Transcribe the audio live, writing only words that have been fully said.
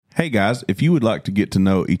Hey guys, if you would like to get to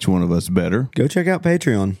know each one of us better, go check out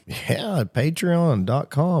Patreon. Yeah,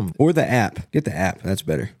 patreon.com. Or the app. Get the app. That's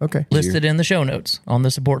better. Okay. Listed in the show notes on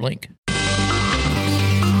the support link.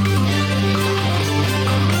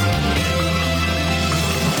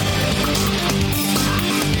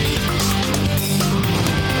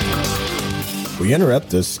 We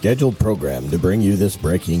interrupt this scheduled program to bring you this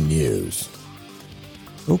breaking news.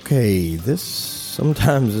 Okay, this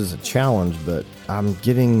sometimes is a challenge, but I'm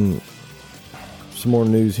getting some more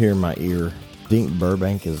news here in my ear. Dink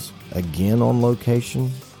Burbank is again on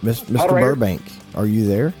location. Mr. Burbank, are you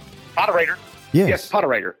there? Moderator. Yes. Yes,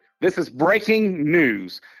 moderator. This is breaking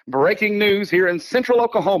news. Breaking news here in central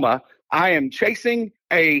Oklahoma. I am chasing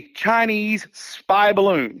a Chinese spy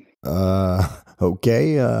balloon.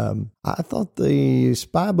 Okay. I thought the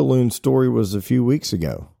spy balloon story was a few weeks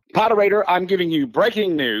ago. Moderator, I'm giving you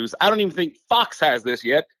breaking news. I don't even think Fox has this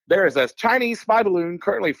yet. There is a Chinese spy balloon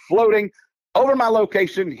currently floating over my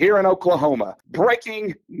location here in Oklahoma.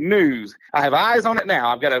 Breaking news. I have eyes on it now.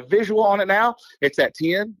 I've got a visual on it now. It's at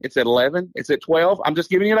 10. It's at 11. It's at 12. I'm just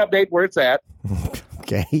giving you an update where it's at.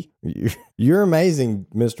 Okay. You're amazing,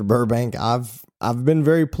 Mr. Burbank. I've been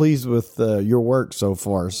very pleased with your work so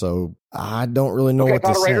far, so I don't really know what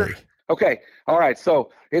to say. Okay. All right.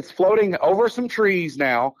 So it's floating over some trees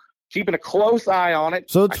now, keeping a close eye on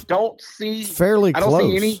it. So it's I don't see fairly close. I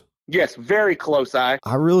don't see any. Yes, very close eye.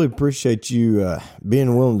 I really appreciate you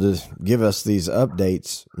being willing to give us these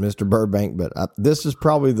updates, Mr. Burbank, but this is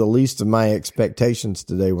probably the least of my expectations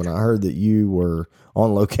today when I heard that you were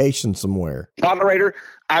on location somewhere. Moderator,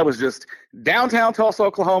 I was just downtown Tulsa,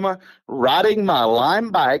 Oklahoma, riding my Lime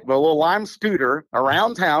bike, my little Lime scooter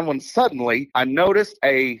around town when suddenly I noticed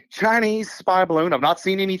a Chinese spy balloon. I've not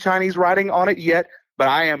seen any Chinese writing on it yet, but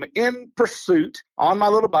I am in pursuit on my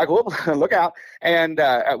little bike. Whoop, look out. And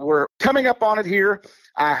we're coming up on it here.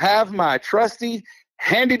 I have my trusty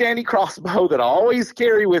handy-dandy crossbow that I always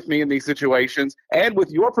carry with me in these situations. And with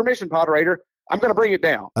your permission, moderator, I'm going to bring it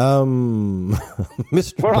down.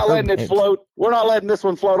 Mr. We're not Burbank. letting it float. We're not letting this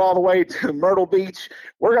one float all the way to Myrtle Beach.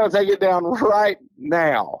 We're going to take it down right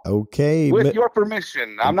now. Okay. With your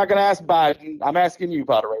permission. I'm not going to ask Biden. I'm asking you,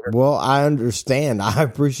 moderator. Well, I understand. I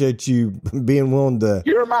appreciate you being willing to.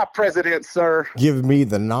 You're my president, sir. Give me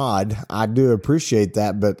the nod. I do appreciate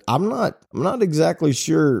that, but I'm not exactly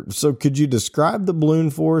sure. So could you describe the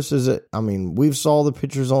balloon for us? We've saw the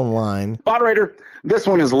pictures online. Moderator, this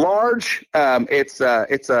one is large. It's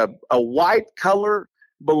a white color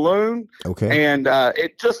balloon. Okay. And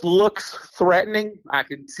it just looks threatening. I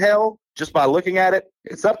can tell just by looking at it.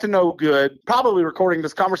 It's up to no good. Probably recording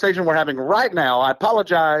this conversation we're having right now. I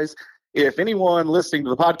apologize if anyone listening to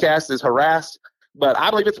the podcast is harassed, but I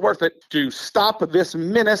believe it's worth it to stop this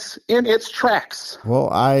menace in its tracks. Well,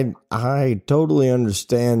 I totally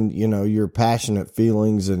understand, your passionate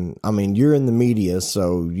feelings, and you're in the media,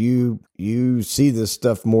 so you see this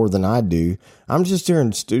stuff more than I do. I'm just here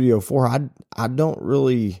in Studio 4. I don't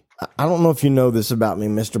know if you know this about me,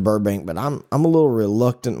 Mr. Burbank, but I'm a little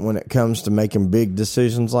reluctant when it comes to making big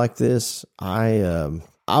decisions like this. I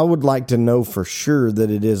would like to know for sure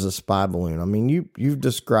that it is a spy balloon. You've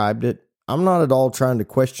described it. I'm not at all trying to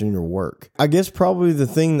question your work. I guess probably the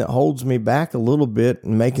thing that holds me back a little bit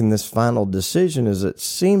in making this final decision is it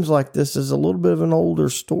seems like this is a little bit of an older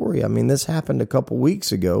story. This happened a couple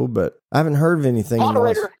weeks ago, but I haven't heard of anything.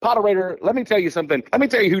 Moderator, let me tell you something. Let me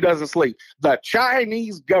tell you who doesn't sleep. The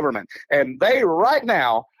Chinese government. And they right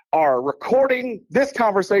now are recording this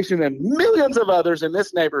conversation and millions of others in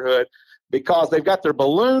this neighborhood because they've got their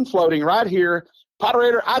balloon floating right here.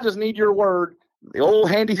 Moderator, I just need your word. The old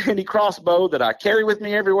handy crossbow that I carry with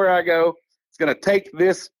me everywhere I go is going to take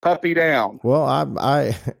this puppy down. Well,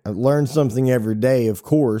 I learned something every day, of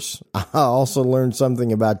course. I also learned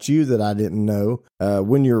something about you that I didn't know.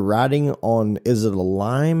 When you're riding on, is it a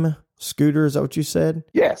Lime scooter? Is that what you said?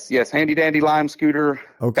 Yes. Handy dandy Lime scooter.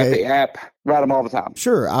 Okay. Got the app. Ride them all the time.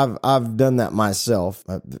 Sure. I've done that myself.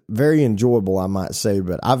 Very enjoyable, I might say,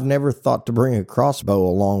 but I've never thought to bring a crossbow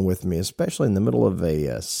along with me, especially in the middle of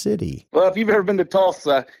a city. Well, if you've ever been to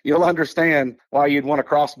Tulsa, you'll understand why you'd want a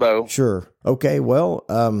crossbow. Sure. Okay. Well,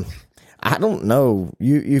 I don't know.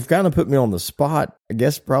 You've kind of put me on the spot. I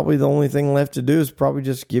guess probably the only thing left to do is probably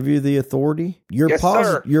just give you the authority. You're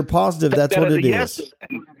positive that's what it is.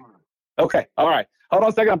 Okay. All right. Hold on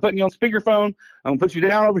a second. I'm putting you on speakerphone. I'm going to put you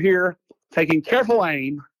down over here, taking careful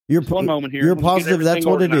aim. One moment here. You're positive that's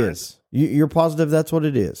what it is. You're positive that's what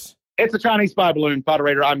it is. It's a Chinese spy balloon,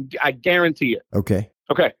 moderator. I guarantee it. Okay.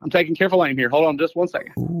 Okay. I'm taking careful aim here. Hold on just 1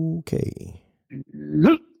 second. Okay.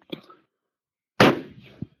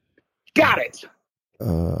 Got it.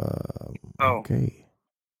 Okay.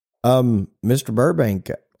 Mr.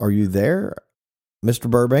 Burbank, are you there? Mr.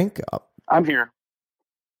 Burbank? I'm here.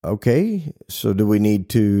 Okay. So do we need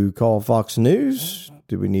to call Fox News?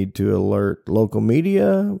 Do we need to alert local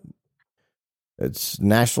media? It's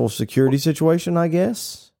national security situation, I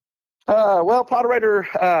guess. Well, moderator,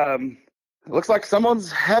 looks like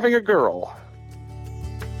someone's having a girl.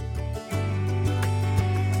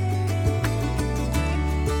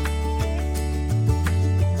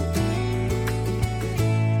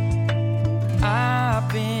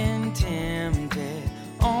 I've been tempted,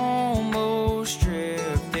 almost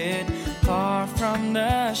drifted, far from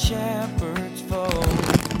the shepherd's fold.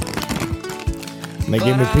 They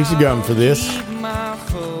give me a piece of gum for this.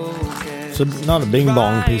 It's not a bing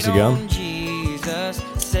bong piece of gum.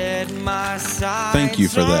 Thank you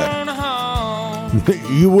for that.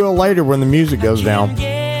 You will later when the music goes down.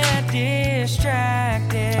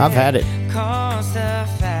 I've had it. Cause the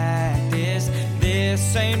fact is,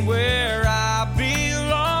 this ain't where I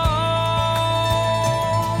belong.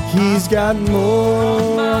 He's got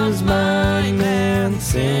more on his mind than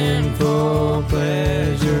sinful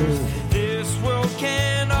pleasures. This world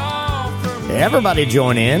can offer me. Everybody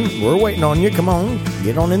join in. We're waiting on you. Come on.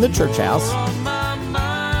 Get on in the church house. On my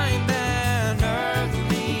mind than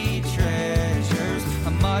earthly treasures,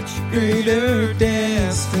 a much greater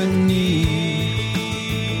destiny.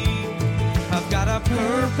 I've got a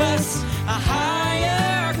purpose, a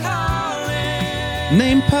higher calling.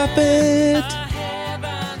 Name Puppet.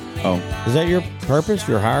 Oh, Is that your purpose,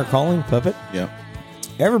 your higher calling, Puppet? yeah.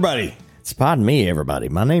 Everybody, pardon me, everybody.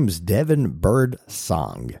 My name's Devin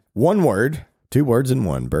Birdsong. One word, two words in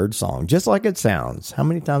one, Birdsong, just like it sounds. How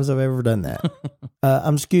many times have I ever done that?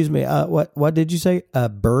 Excuse me. What did you say?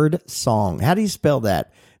 Bird song. How do you spell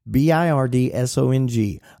that?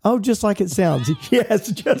 Birdsong. Oh, just like it sounds.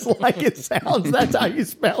 Yes, just like it sounds. That's how you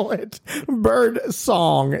spell it. Bird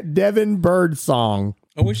song. Devin Birdsong.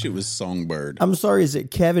 I wish it was Songbird. I'm sorry, is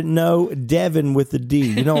it Kevin? No, Devin with a D.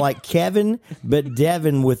 You know, like Kevin, but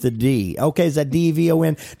Devin with a D. Okay, is that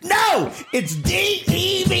D-E-V-O-N? No, it's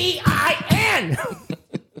D-E-V-I-N.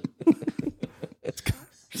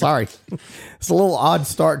 Sorry. It's a little odd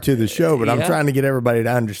start to the show, but I'm Yeah. trying to get everybody to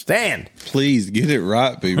understand. Please get it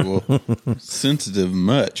right, people. Sensitive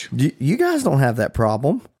much. You guys don't have that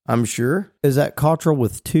problem, I'm sure. Is that Cottrell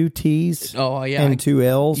with two T's Oh, yeah. and two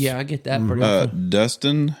L's? Yeah, I get that pretty often.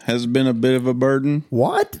 Dustin has been a bit of a burden.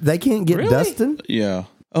 What? They can't get Really? Dustin? Yeah.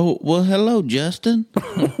 Oh, well, hello, Justin.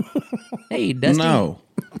 Hey, Dusty. No,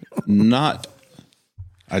 not.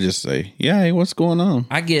 I just say, yeah, hey, what's going on?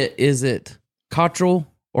 I get, is it Cottrell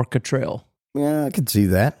or Cottrell? Yeah, I could see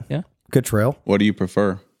that. Yeah. Cottrell. What do you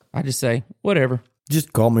prefer? I just say, whatever.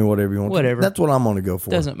 Just call me whatever you want. Whatever. That's what I'm going to go for.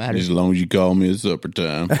 Doesn't matter. As long as you call me at supper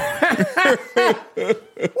time.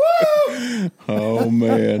 Oh,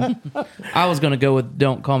 man. I was going to go with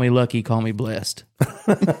don't call me lucky, call me blessed.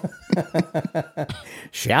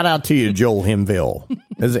 Shout out to you, Joel Hemphill.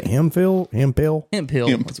 Is it Hemphill? Hemphill? Hemp Hill.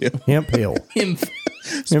 Hemphill. Hemp.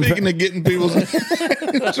 Speaking of getting people's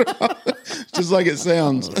just like it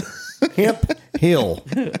sounds. Hemp Hill.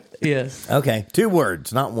 Yes. Okay, two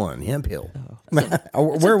words, not one. Hemp Hill.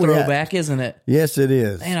 Where are we at? Throwback, isn't it? Yes, it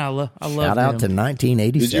is. Man, I love Shout out to them.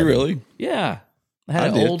 1987. Did you really? Yeah. I had I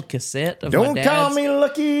an did. old cassette of my Don't dad's. call me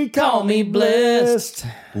lucky, call me blessed.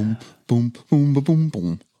 blessed. Boom, boom, boom, boom, boom,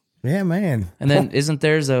 boom. Yeah, man. And then isn't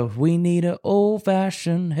there's a we need a old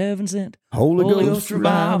fashioned heaven sent Holy Ghost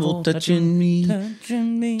revival touching me,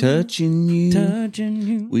 touching me, touching you. touching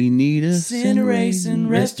you. We need a Sin erasing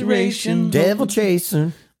restoration. Devil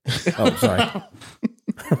chasing. Oh,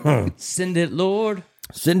 sorry. Send it, Lord.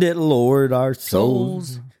 Send it, Lord, our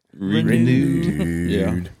souls Souls renewed.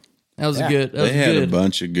 Yeah, That was good. That was they had good. a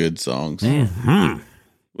bunch of good songs. Mm-hmm.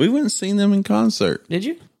 We went and seen them in concert. Did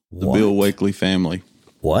you? The Bill Wakely family.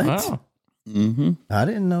 What? Wow. I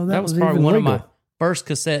didn't know that, That was was probably even one legal. of my first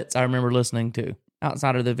cassettes I remember listening to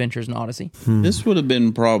outside of the Adventures in Odyssey. This would have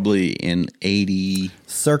been probably in 80,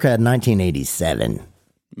 Circa 1987.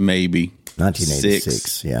 maybe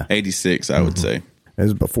 1986, yeah. 86, I would say. It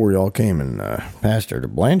was before y'all came and pastored to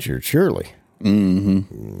Blanchard, surely.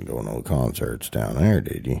 Mm-hmm. Going to concerts down there,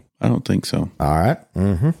 did you? I don't think so. All right.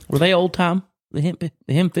 Mm-hmm. Were they old time? The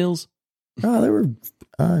Hempfills?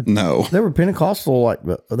 Oh, No. they were Pentecostal, like,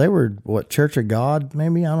 but they were, what, Church of God,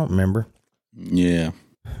 maybe? I don't remember. Yeah.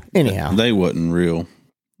 Anyhow. They wasn't real.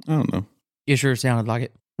 I don't know. You sure sounded like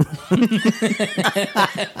it.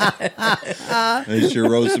 They sure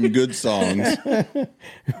wrote some good songs.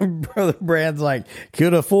 Brother Brad's like,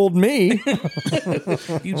 could have fooled me.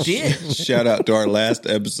 You did. Shout out to our last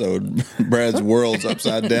episode. Brad's world's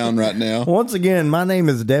upside down right now. Once again, my name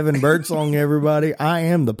is Devin Birdsong, everybody. I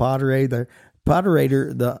am the Potterator.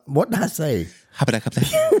 What did I say?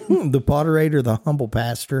 The Potterator, the humble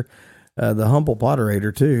pastor, the humble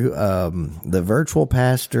Potterator too. The virtual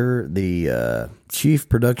pastor, the chief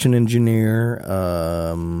production engineer.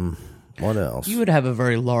 What else? You would have a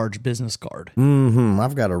very large business card.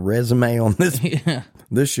 I've got a resume on this Yeah.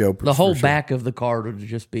 this show. The whole for sure. back of the card would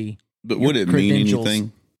just be. But would it mean credentials.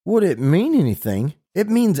 anything? Would it mean anything? It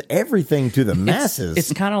means everything to the masses.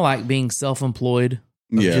 It's kind of like being self-employed.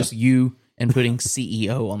 Of Yeah. Just you and putting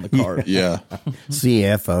CEO on the card. Yeah.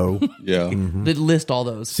 CFO. Yeah. That list all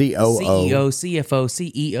those. COO. CEO, CFO,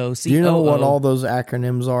 CEO, COO. Do you know what all those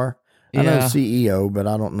acronyms are? I know Yeah. CEO, but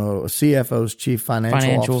I don't know. CFO's Chief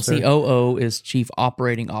Financial Officer. COO is Chief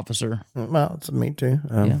Operating Officer. Well, it's me too.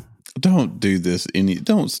 Yeah. Don't do this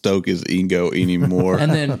don't stoke his ego anymore.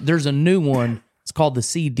 And then there's a new one. It's called the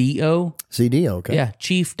CDO. CDO, okay. Yeah,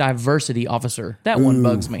 Chief Diversity Officer. That one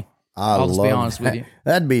bugs me. I'll just be honest with you.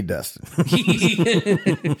 That'd be Dustin.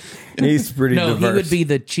 He's pretty No, diverse. he would be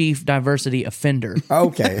the Chief Diversity Offender.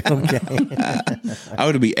 Okay. I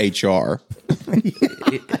would be HR.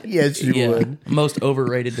 Yes, you would. Most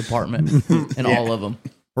overrated department in all of them.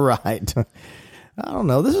 Right. I don't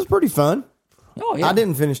know. This is pretty fun. Oh, yeah. I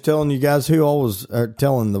didn't finish telling you guys who all was,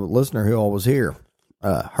 telling the listener who all was here.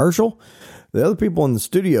 Herschel. The other people in the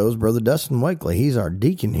studios, Brother Dustin Wakely. He's our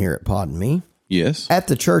deacon here at Pod and Me. Yes. At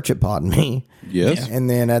the church at Pod and Me. Yes. And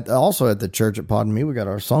then also at the church at Pod and Me, we got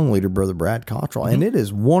our song leader, Brother Brad Cottrell. And it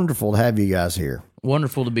is wonderful to have you guys here.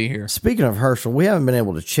 Wonderful to be here. Speaking of Herschel, we haven't been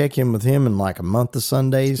able to check in with him in like a month of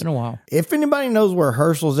Sundays. It's been a while. If anybody knows where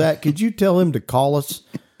Herschel's at, could you tell him to call us?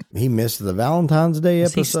 He missed the Valentine's Day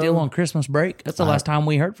Is episode. he still on Christmas break? That's the last time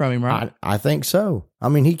we heard from him, right? I think so. I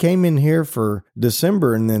mean, he came in here for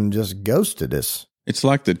December and then just ghosted us. It's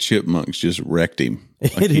like the chipmunks just wrecked him.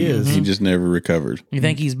 Like It is. He just never recovered. You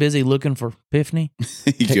think he's busy looking for Epiphany?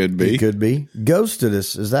 He could be. He could be. Ghosted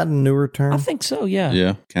us. Is that a newer term? I think so, yeah.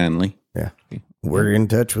 Yeah, kindly. Yeah. We're in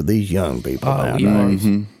touch with these young people Oh, now. we are.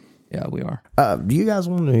 Mm-hmm. Yeah, we are. Do you guys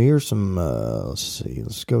want to hear some, let's see,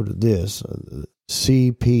 let's go to this.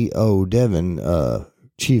 CPO Devin,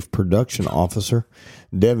 Chief Production Officer.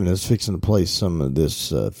 Devin is fixing to play some of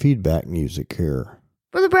this feedback music here.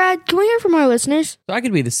 Brother Brad, can we hear from our listeners? So I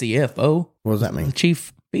could be the CFO, What does that the mean?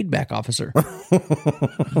 Chief Feedback Officer.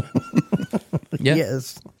 Yeah.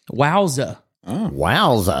 Yes. Wowza.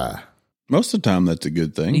 Wowza. Most of the time, that's a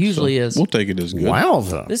good thing. It usually is. We'll take it as good.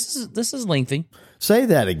 Wowza. This is lengthy. Say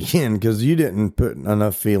that again because you didn't put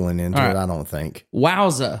enough feeling into All it, right. I don't think.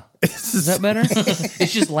 Wowza. Is that better?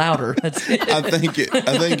 It's just louder. That's it. I think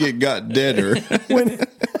it got deader.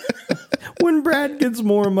 When Brad gets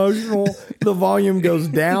more emotional, the volume goes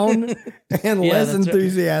down and Yeah, less that's right.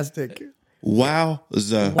 enthusiastic.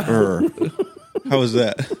 Wowzer. How was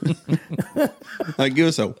that? Like, give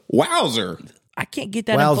us a wowzer. I can't get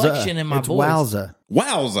that Wowza. inflection in my It's voice. wowza.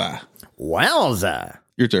 Wowza. Wowza.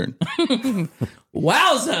 Your turn.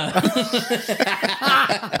 Wowza.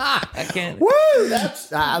 I can't. Woo!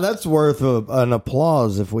 That's worth an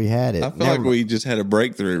applause if we had it. I feel like we just had a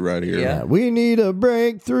breakthrough right here. Yeah. We need a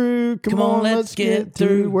breakthrough. Come on, let's get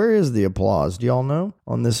through. through. Where is the applause? Do y'all know?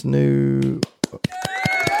 On this new...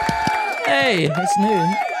 Hey, that's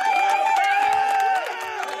new.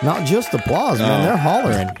 Not just applause, man. They're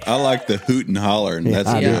hollering. I like the hoot and hollering. Yeah, That's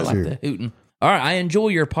I a do Yeah, I good. like too. the hooting. All right, I enjoy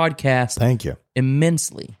your podcast Thank you.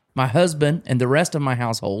 immensely. My husband and the rest of my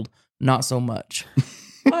household, not so much.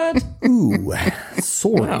 What? Ooh,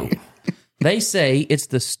 sorry. Wow. They say it's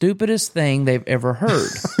the stupidest thing they've ever heard.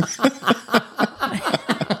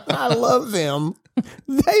 I love them.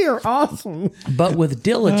 They are awesome. But with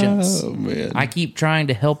diligence, Oh, man. I keep trying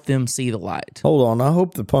to help them see the light. Hold on. I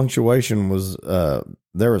hope the punctuation was,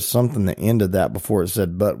 there was something that ended that before it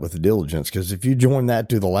said but with diligence. Because if you join that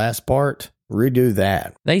to the last part, redo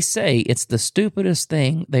that. They say it's the stupidest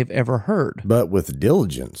thing they've ever heard. But with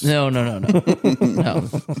diligence. No. No.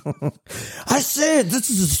 I said this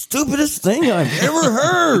is the stupidest thing I've ever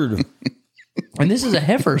heard. And this is a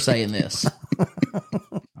heifer saying this.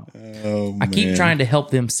 Oh, I keep man. trying to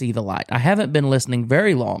help them see the light. I haven't been listening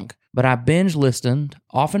very long, but I binge listened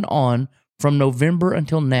off and on from November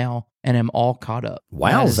until now and am all caught up.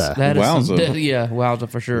 Wowza. That is some- Wowza. yeah, wowza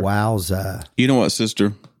for sure. Wowza. You know what,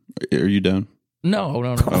 sister? Are you done?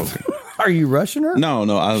 No. Are you rushing her? No.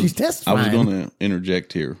 She's I was testifying. going to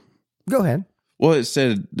interject here. Go ahead. Well, it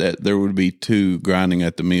said that there would be 2 grinding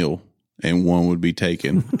at the mill, and one would be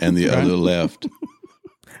taken, and the other left.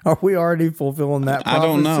 Are we already fulfilling that prophecy? I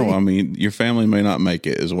don't know. I mean, your family may not make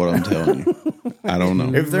it, is what I'm telling you. I don't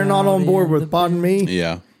know. If they're not on board with Pardon Me,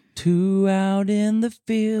 Yeah. 2 out in the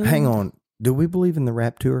field. hang on. Do we believe in the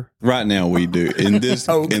Rapture? Right now we do. In this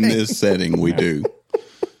Okay. in this setting, we do.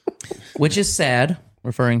 Which is sad,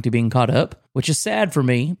 referring to being caught up, which is sad for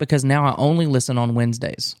me because now I only listen on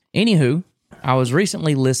Wednesdays. Anywho, I was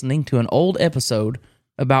recently listening to an old episode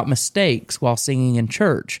about mistakes while singing in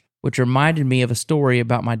church, which reminded me of a story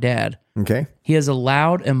about my dad. Okay. He is a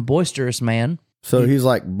loud and boisterous man. So he's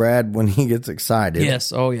like Brad when he gets excited.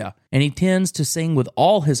 Yes, oh yeah. And he tends to sing with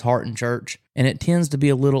all his heart in church, and it tends to be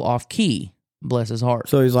a little off key. Bless his heart.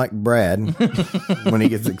 So he's like Brad when he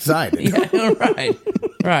gets excited. Yeah, right,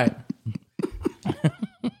 right.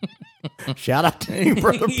 Shout out to you,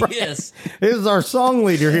 Brother Brad. Yes. This is our song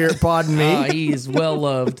leader here at Pardon Me. He is well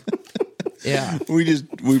loved. Yeah.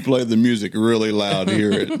 We play the music really loud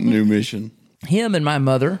here at New Mission. Him and my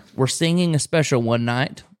mother were singing a special one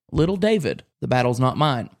night, Little David, The Battle's Not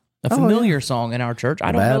Mine. A familiar song in our church.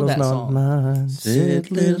 I don't know that song. Mine.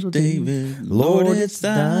 Said little David, Lord, it's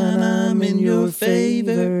thine, I'm in your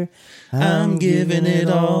favor. I'm giving it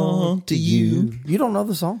all to you. You don't know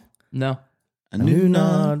the song? No. I knew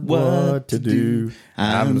not what to do.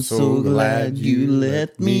 I'm so glad you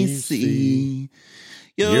let me see.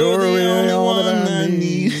 You're the only one I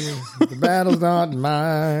need. The battle's not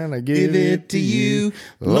mine. I give it to you.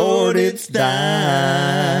 Lord, it's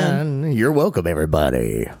thine. You're welcome,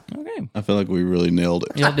 everybody. Okay. I feel like we really nailed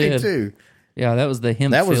it. Yeah, I did. too. Yeah, that was the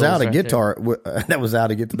hymn. That was fills out of right guitar. That was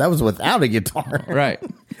out of guitar. That was without a guitar. there. Right.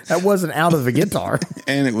 That wasn't out of a guitar.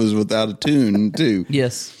 And it was without a tune, too.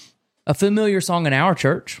 Yes. A familiar song in our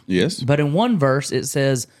church. Yes. But in one verse, it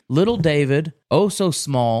says, Little David, oh so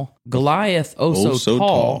small, Goliath, oh so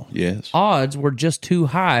tall. Yes. Odds were just too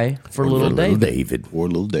high for little David. Poor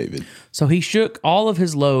little David. So he shook all of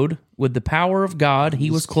his load. With the power of God, he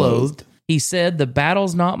was clothed. He said, the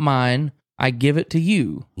battle's not mine. I give it to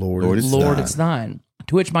you. Lord, It's thine.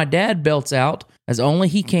 To which my dad belts out, as only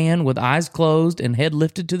he can, with eyes closed and head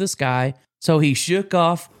lifted to the sky. So he shook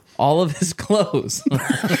off all of his clothes.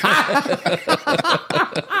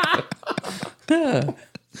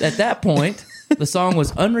 At that point, the song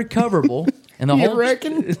was unrecoverable, and the whole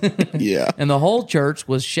Yeah. and the whole church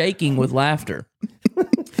was shaking with laughter.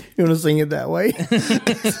 You want to sing it that way?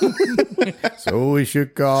 So he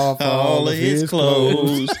shook off All of his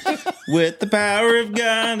clothes. With the power of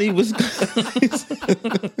God, he was.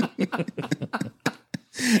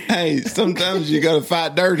 Hey, sometimes you got to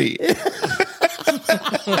fight dirty. Yeah,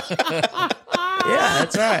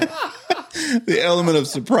 that's right. The element of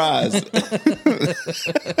surprise.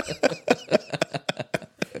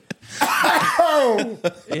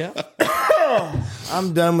 Yeah.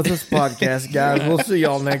 I'm done with this podcast, guys. We'll see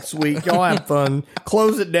y'all next week. Y'all have fun.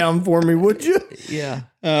 Close it down for me, would you? Yeah.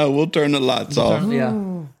 We'll turn the lights off. Yeah.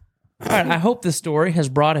 All right. I hope this story has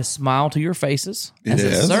brought a smile to your faces, as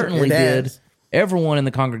it has. certainly It has. did everyone in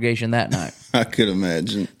the congregation that night. I could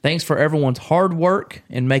imagine. Thanks for everyone's hard work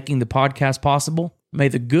in making the podcast possible. May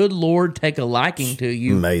the good Lord take a liking to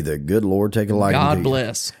you. May the good Lord take a liking to God you.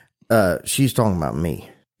 bless. She's talking about me.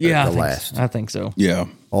 Yeah, the last. I think so. Yeah.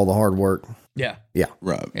 All the hard work. Yeah. Yeah.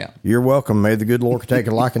 Right. Yeah. You're welcome. May the good Lord take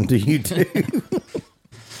a liking to you, too.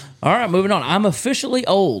 All right, moving on. I'm officially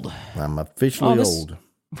old. I'm officially this- old.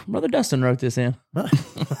 Brother Dustin wrote this in. That's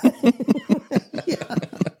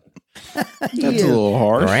a little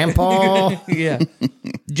harsh. Grandpa. Yeah.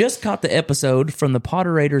 Just caught the episode from the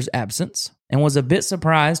Potterator's absence and was a bit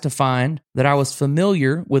surprised to find that I was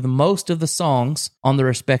familiar with most of the songs on the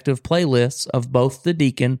respective playlists of both the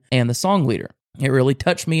deacon and the song leader. It really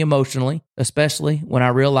touched me emotionally, especially when I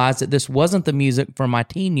realized that this wasn't the music from my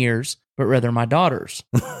teen years, but rather my daughter's.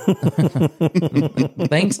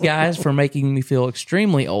 Thanks, guys, for making me feel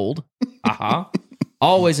extremely old.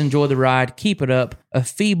 Always enjoy the ride. Keep it up. A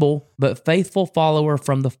feeble but faithful follower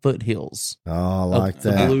from the foothills Oh, I like of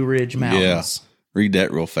the that. Blue Ridge Mountains. Read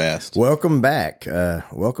that real fast. Welcome back.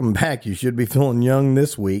 Welcome back. You should be feeling young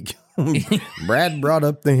this week. Brad brought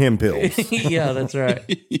up the hymn pills. Yeah, that's right.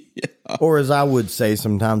 Or as I would say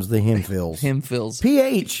sometimes, the hymn fills. Him feels.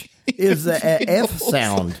 PH is the F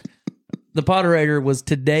sound. The Potterator was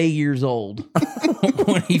today years old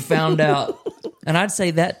when he found out. And I'd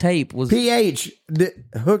say that tape was... PH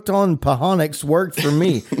hooked on Pahonics worked for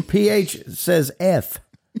me. PH says F.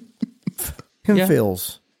 Hymn Yeah.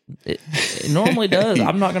 fills. It normally does.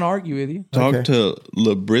 I'm not going to argue with you. Talk Okay. to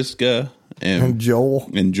Labriska And and Joel.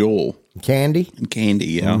 Joel Candy. and Candy.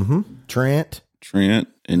 Yeah. Trent. Trent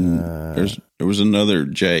and There was another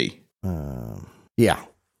J. Yeah.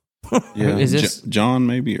 Yeah, Is this- John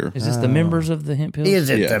maybe or Is this the members of the Hemp Hills?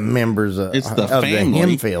 Is it Yeah. the members of, It's the of family.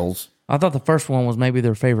 the Hemphills? I thought the first one was maybe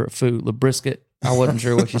their favorite food, the brisket. I wasn't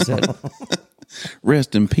sure what you said.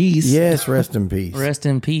 rest in peace. Yes, rest in peace. Rest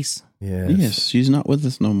in peace. Yes. Yes, she's not with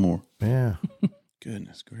us no more. Yeah.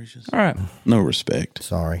 Goodness gracious. All right. No respect.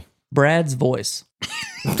 Sorry. Brad's voice.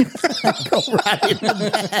 Go right into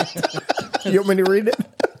that. You want me to read it?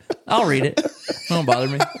 I'll read it. Don't bother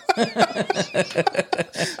me.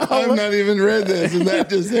 I've not even read this, and that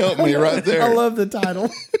just helped me right there. I love the title.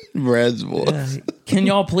 Brad's voice. Can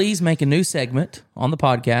y'all please make a new segment on the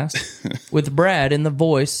podcast with Brad in the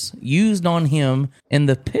voice used on him in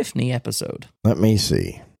the Epiphany episode? Let me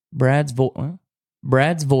see. Brad's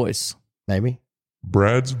voice. Maybe.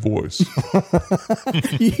 Brad's voice.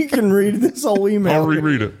 You can read this whole email. I'll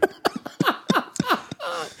reread it.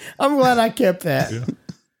 I'm glad I kept that.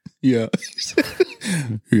 Yeah.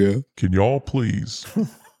 Yeah. Can y'all please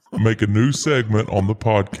make a new segment on the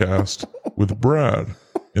podcast with Brad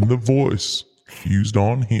in the voice used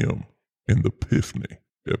on him in the Epiphany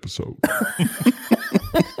episode?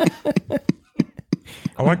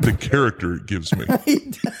 I like the character it gives me.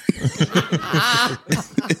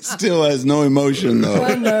 It still has no emotion, though.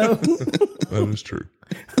 I know. That is true.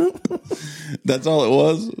 That's all it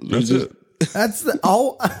was? That's it. That's the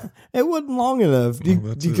all. It wasn't long enough. Do you,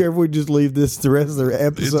 that's do you it. care if we just leave this the rest of the It's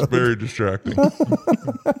episode? very distracting.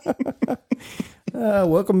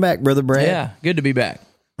 Welcome back, Brother Brad. Yeah, good to be back.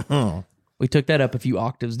 We took that up a few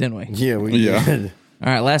octaves, didn't we? Yeah, we Yeah. did.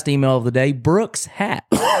 All right, last email of the day. Brooks Hat.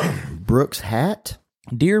 Brooks Hat.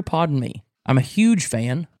 Dear Pardon Me, I'm a huge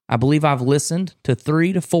fan. I believe I've listened to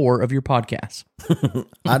 3 to 4 of your podcasts.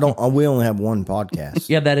 I don't. We only have one podcast.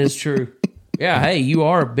 Yeah, that is true. Yeah, hey, you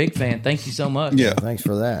are a big fan. Thank you so much. Yeah. Thanks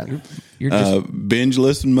for that. You're just Binge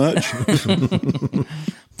listen much?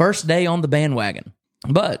 first day on the bandwagon.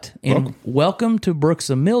 But in Welcome to Brooks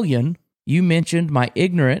a Million, you mentioned my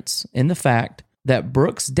ignorance in the fact that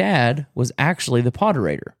Brooks' dad was actually the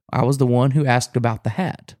Potterator. I was the one who asked about the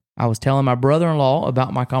hat. I was telling my brother-in-law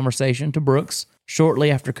about my conversation to Brooks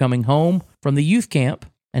shortly after coming home from the youth camp,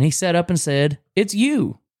 and he sat up and said, "It's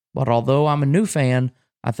you." But although I'm a new fan,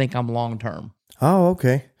 I think I'm long-term. Oh,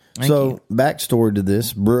 okay. Thank Backstory to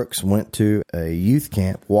this: Brooks went to a youth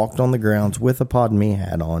camp, walked on the grounds with a Pod Me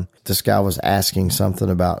hat on. This guy was asking something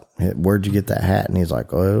about, where'd you get that hat? And he's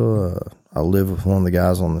like, I live with one of the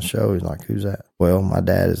guys on the show. He's like, who's that? Well, my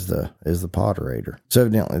dad is the Potterator. So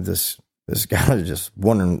evidently this guy was just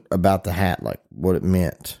wondering about the hat, like what it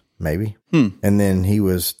meant, maybe. And then he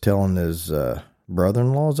was telling his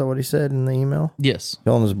brother-in-law, is that what he said in the email? Yes.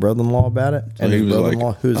 Telling his brother-in-law about it. And he his was like,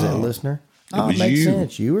 brother-in-law, who's a listener. Oh, it was makes you.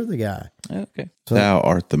 sense. You were the guy. Okay. Thou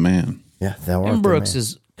art the man. Yeah, that was And Brooks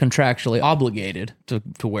is contractually obligated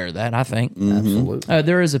to wear that, I think. absolutely.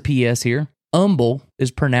 There is a PS here. Umble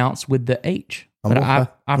is pronounced with the H, but I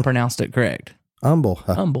pronounced it correct. Humble.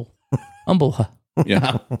 Umble. Umble.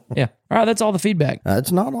 Yeah. Yeah. All right, that's all the feedback.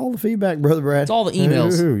 That's not all the feedback, Brother Brad. It's all the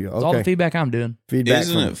emails. Ooh, It's all the okay. feedback I'm doing. Feedback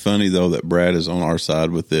Isn't from- it funny, though, that Brad is on our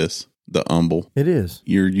side with this? The humble. It is.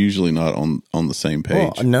 You're usually not on the same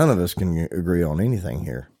page. Well, none of us can agree on anything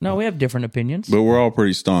here. No, we have different opinions. But we're all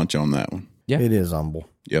pretty staunch on that one. Yeah. It is humble.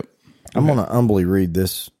 Yep. I'm going to humbly read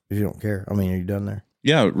this if you don't care. I mean, are you done there?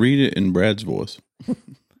 Yeah, read it in Brad's voice.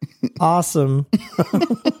 Awesome.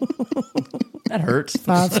 That hurts.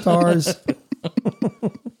 5 stars.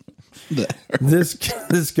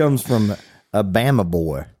 This comes from a Bama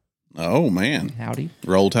boy. Oh, man. Howdy.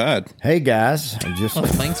 Roll Tide. Hey, guys. Just Oh,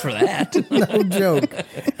 thanks for that. no joke.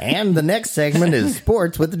 And the next segment is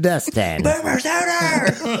sports with the Dustin.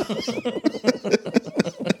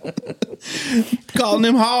 Calling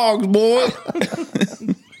them hogs, boy.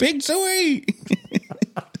 Big sweet.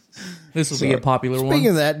 This will be a popular Speaking one.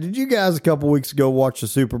 of that, did you guys a couple weeks ago watch the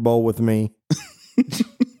Super Bowl with me?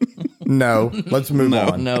 No. Let's move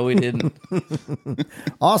on. No, we didn't.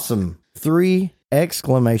 Awesome. 3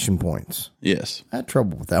 exclamation points. Yes. I had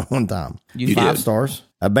trouble with that one time. You 5 did. stars.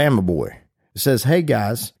 A Bama boy. It says, hey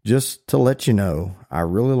guys, just to let you know, I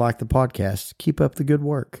really like the podcast. Keep up the good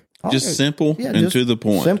work. Just simple and just to the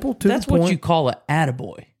point. Simple to That's the point. what you call an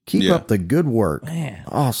attaboy. Keep Yeah. up the good work. Man.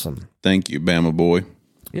 Awesome. Thank you, Bama boy.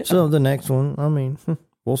 Yeah. So the next one, I mean,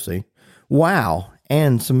 we'll see. Wow.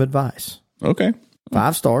 And some advice. Okay.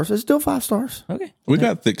 5 stars. It's still 5 stars. Okay. We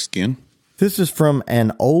got thick skin. This is from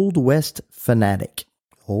an Old West fanatic.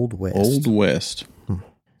 Old West. Old West.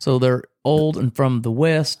 So they're old and from the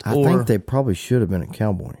West, I or think they probably should have been a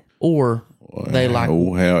cowboy. they like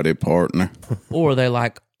Oh, howdy, partner. or they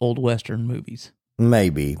like old Western movies.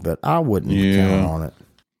 Maybe, but I wouldn't Yeah. count on it.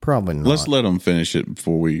 Probably not. Let's let them finish it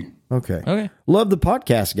before we. Okay. Okay. Love the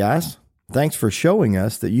podcast, guys. Thanks for showing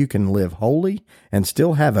us that you can live holy and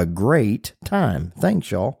still have a great time. Thanks,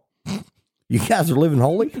 y'all. You guys are living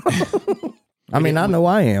holy? I mean, I know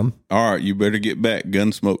I am. All right, you better get back.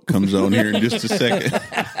 Gunsmoke comes on here in just a second.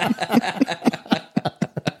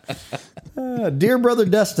 Dear Brother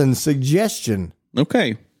Dustin, suggestion.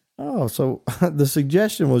 Okay. Oh, so the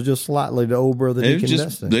suggestion was just slightly to old Brother Deacon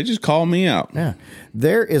Dustin. They just call me out. Yeah.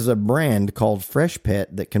 There is a brand called Fresh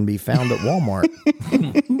Pet that can be found at Walmart.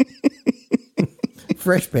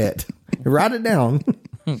 Fresh Pet. Write it down.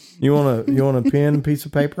 You want a pen and piece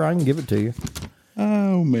of paper? I can give it to you.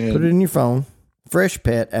 Oh, man. Put it in your phone. Fresh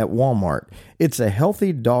Pet at Walmart. It's a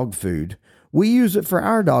healthy dog food. We use it for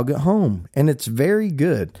our dog at home, and it's very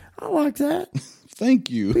good. I like that. Thank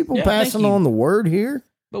you. People Yeah, passing thank you. on the word here.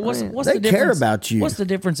 But what's they the difference? care about you. What's the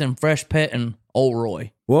difference in Fresh Pet and Old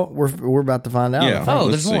Roy? Well, we're about to find out. Yeah. Oh,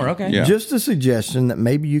 Let's there's more. see. Okay. Yeah. Just a suggestion that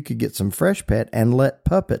maybe you could get some Fresh Pet and let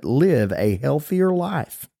Puppet live a healthier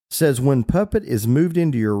life. Says when Puppet is moved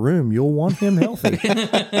into your room, you'll want him healthy.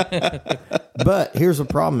 But here's a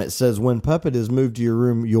problem. It says when Puppet is moved to your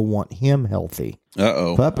room, you'll want him healthy.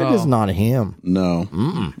 Uh-oh. Puppet is not a him. No.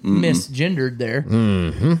 Misgendered there.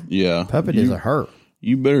 Yeah. Puppet is a her.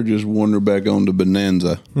 You better just wander back on to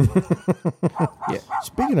Bonanza. Yeah.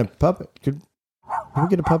 Speaking of Puppet, can we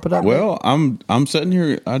get a Puppet up? Well, I'm sitting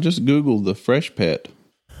here. I just Googled the Fresh Pet.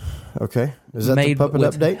 Okay. Is that Made the Puppet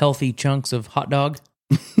with update? healthy chunks of hot dog.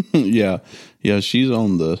 Yeah. She's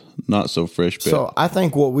on the not so fresh pet. So I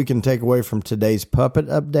think what we can take away from today's Puppet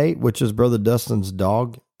update, which is Brother Dustin's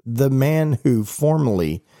dog, the man who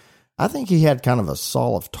formerly, I think he had kind of a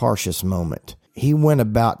Saul of Tarsus moment. He went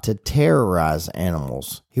about to terrorize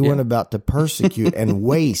animals. He went about to persecute and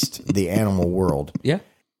waste the animal world. Yeah.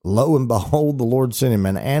 Lo and behold, the Lord sent him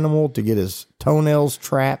an animal to get his toenails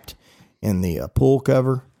trapped in the pool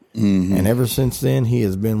cover. And ever since then, he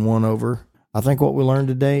has been won over. I think what we learned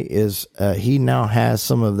today is he now has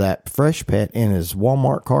some of that Fresh Pet in his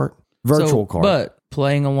Walmart cart, virtual cart. But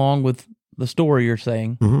playing along with the story you're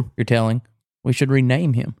saying, you're telling, we should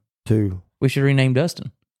rename him. Too. We should rename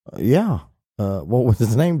Dustin. Yeah. What would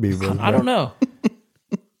his name be? Brother? I don't know.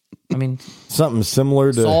 I mean, Something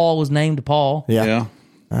similar to Saul was named Paul. Yeah.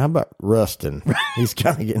 How about Rustin? He's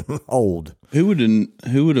kind of getting old. Who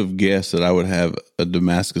would have guessed that I would have a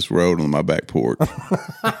Damascus Road on my back porch?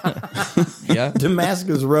 Yeah.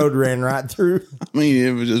 Damascus Road ran right through, I mean,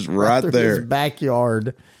 it was just right through there. his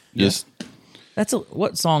backyard. Just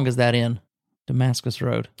What song is that in? Damascus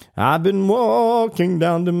Road. I've been walking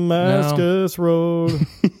down Damascus Road.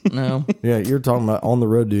 No, Yeah, you're talking about On the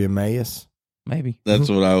Road to Emmaus. maybe. that's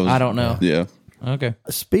what I was. I don't know. Yeah. Okay.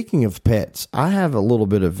 Speaking of pets, I have a little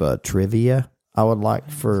bit of trivia I would like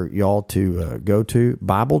for y'all to go to.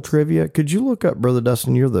 Bible trivia. Could you look up, Brother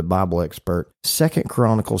Dustin? You're the Bible expert. 2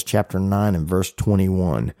 Chronicles chapter 9 and verse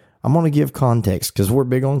 21. I'm going to give context because we're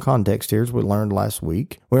big on context here, as we learned last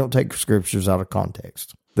week. We don't take scriptures out of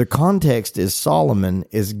context. The context is Solomon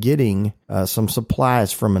is getting some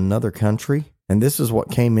supplies from another country, and this is what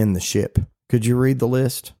came in the ship. Could you read the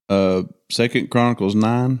list? 2 Chronicles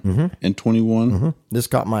 9 and 21. This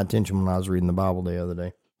caught my attention when I was reading the Bible the other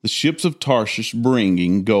day. The ships of Tarshish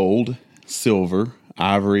bringing gold, silver,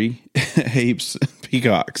 ivory, apes,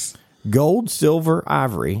 peacocks. Gold, silver,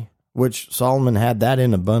 ivory, which Solomon had that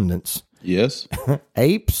in abundance. Yes.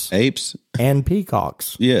 Apes Apes. and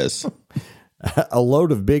peacocks. Yes. A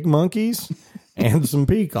load of big monkeys and some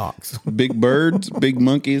peacocks. Big birds, big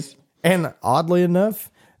monkeys. And oddly enough,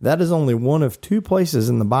 that is only one of two places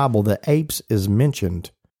in the Bible that apes is mentioned.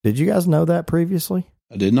 Did you guys know that previously?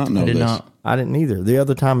 I did not know I did this. not. I didn't either. The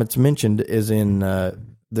other time it's mentioned is in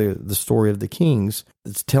the story of the Kings.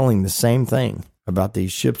 It's telling the same thing about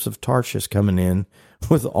these ships of Tarshish coming in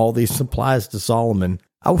with all these supplies to Solomon.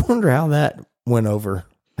 I wonder how that went over.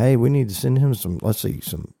 Hey, we need to send him some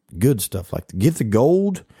good stuff like get the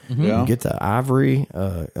gold, Yeah. get the ivory,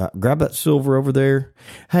 grab that silver over there.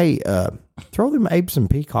 Hey, throw them apes and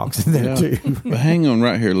peacocks in there too. But hang on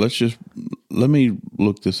right here. Let me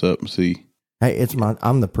look this up and see. Hey,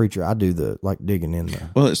 I'm the preacher. I do the digging in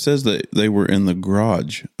there. Well, it says that they were in the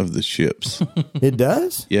garage of the ships. It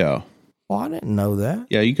does? Yeah. Oh, I didn't know that.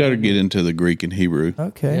 Yeah, you got to get into the Greek and Hebrew.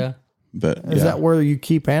 Okay. Yeah. But Is that where you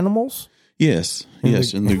keep animals? Yes,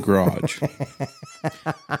 in the garage.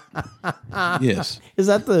 Yes. Is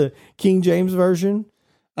that the King James version?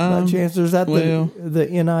 By chance, or is that the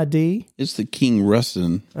NID? It's the King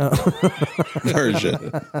Rustin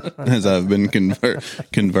version, as I've been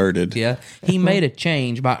converted. Yeah. He made a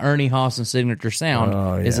change by Ernie Haas and Signature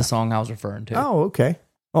Sound is the song I was referring to. Oh, okay.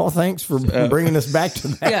 Oh, thanks for bringing us back to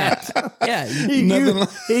that. Yeah.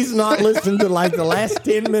 He's not listened to like the last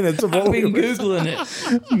 10 minutes of what I've we been were Googling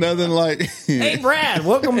it. Nothing like. Hey, Brad,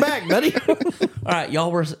 welcome back, buddy. All right,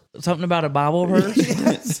 y'all were something about a Bible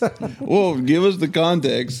verse? Well, give us the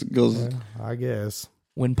context because I guess.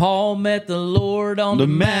 When Paul met the Lord on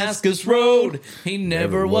Damascus Road, he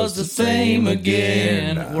never was the same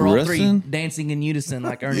again. We're all three Wrestling? dancing in unison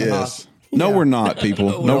like Ernie yes. Haas. No, we're not,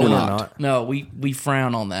 people. No, we're not. No, we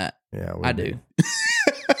frown on that. Yeah, I do.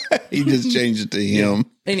 He just changed it to him.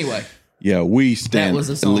 Anyway, Yeah, we stand. That was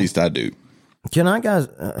a At song. least I do. Can I, guys?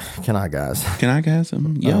 Can I, guys? Can I guys?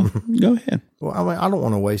 Yeah, go ahead. Well, I mean, I don't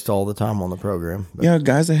want to waste all the time on the program. But Yeah,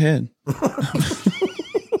 guys ahead.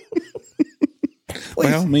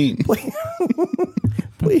 By all means.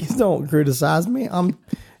 please don't criticize me. I'm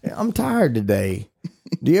tired today.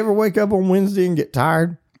 Do you ever wake up on Wednesday and get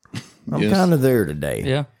tired? I'm Yes. kind of there today.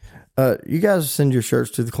 yeah. You guys send your shirts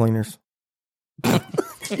to the cleaners.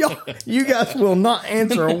 You guys will not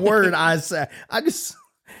answer a word I say. I just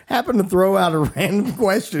happen to throw out a random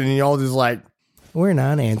question, and y'all just like, we're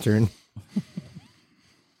not answering.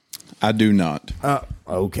 I do not.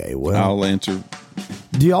 Okay, well, I'll answer.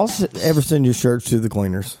 do y'all ever send your shirts to the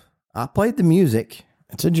cleaners? I played the music.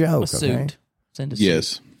 It's a joke. A suit. Okay? Send a suit.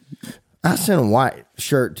 Yes. I sent a white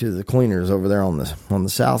shirt to the cleaners over there on the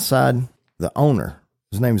south side. The owner,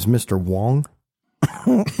 his name is Mr. Wong.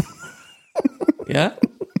 Yeah.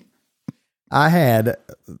 I had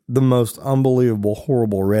the most unbelievable,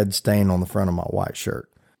 horrible red stain on the front of my white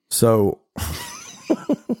shirt. So,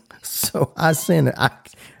 so I sent it.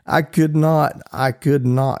 I could not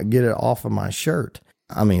get it off of my shirt.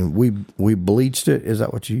 I mean, we bleached it. Is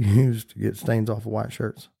that what you use to get stains off of white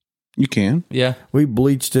shirts? You can. Yeah. We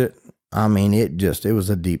bleached it. I mean, it was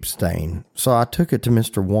a deep stain. So I took it to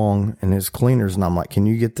Mr. Wong and his cleaners, and I'm like, "Can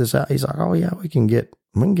you get this out?" He's like, "Oh yeah, we can get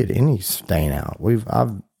any stain out.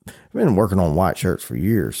 I've been working on white shirts for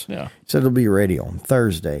years." Yeah. He said it'll be ready on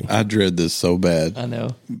Thursday. I dread this so bad. I know.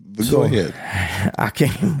 But go ahead. I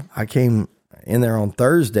came in there on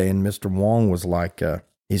Thursday, and Mr. Wong was like,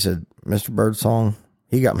 he said, "Mr. Birdsong,"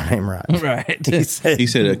 he got my name right. Right. He said, He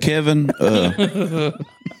said, Kevin,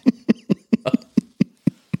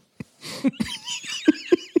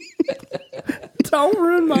 "Don't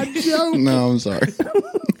ruin my joke." no, I'm sorry.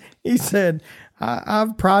 He said,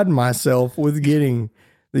 I've prided myself with getting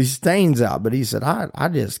these stains out, but he said, I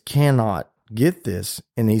just cannot get this.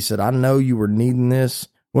 And he said, "I know you were needing this.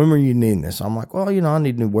 When were you needing this?" I'm like, "Well, I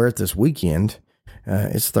need to wear it this weekend.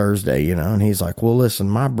 It's Thursday, And he's like, "Well, listen,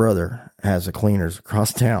 my brother has a cleaners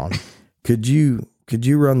across town. Could you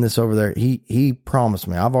run this over there?" He promised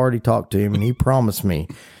me. I've already talked to him, and he promised me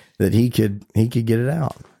that he could get it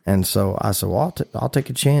out. And so I said, "Well, I'll take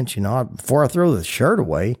a chance, before I throw the shirt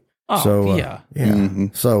away." Oh, So yeah. Mm-hmm.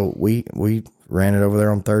 So we ran it over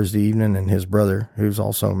there on Thursday evening, and his brother, who's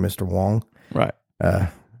also Mr. Wong, Right.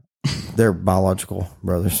 they're biological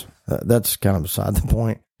brothers. That's kind of beside the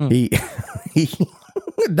point. He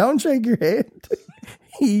don't shake your head.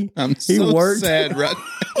 I'm He so worked. sad right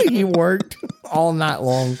now. He worked all night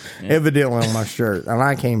long, evidently on my shirt, and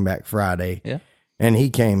I came back Friday. Yeah. And he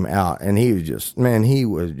came out, and he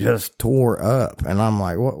was just tore up, and I'm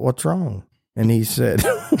like, what's wrong? And he said,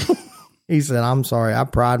 "I'm sorry, I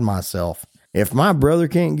pride myself. If my brother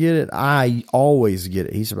can't get it, I always get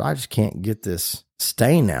it." He said, "I just can't get this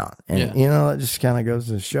stain out." And, it just kind of goes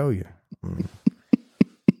to show you.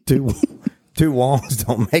 Two Wongs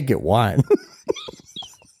don't make it white.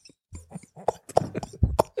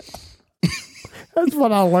 That's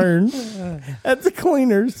what I learned at the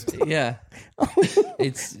cleaners. Yeah.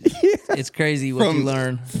 It's crazy what you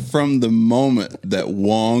learn. From the moment that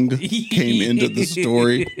Wong came into the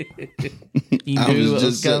story, You I knew was what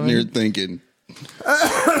just sitting here thinking,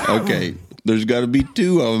 okay, there's got to be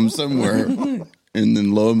two of them somewhere. And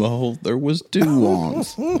then lo and behold, there was two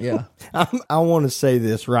Wongs. Yeah. I want to say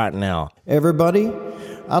this right now. Everybody,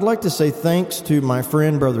 I'd like to say thanks to my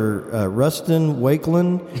friend, Brother Rustin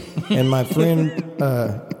Wakeland, and my friend,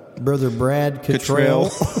 Brother Brad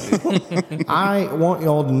Cottrell. I want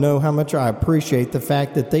y'all to know how much I appreciate the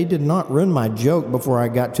fact that they did not ruin my joke before I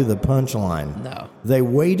got to the punchline. No. They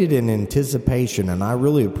waited in anticipation, and I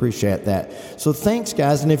really appreciate that. So thanks,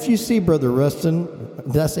 guys. And if you see Brother Rustin,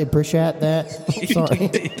 did I say appreciate that?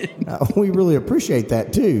 Sorry. We really appreciate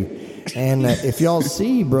that, too. And if y'all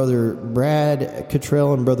see Brother Brad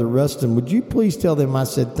Cottrell and Brother Rustin, would you please tell them I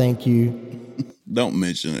said thank you? Don't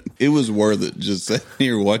mention it. It was worth it just sitting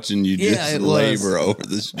here watching you just it labor over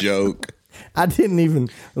this joke. I didn't even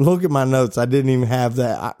look at my notes. I didn't even have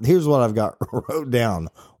that. Here's what I've got wrote down.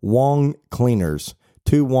 Wong cleaners.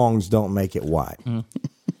 Two Wongs don't make it white.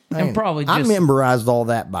 And probably I just memorized all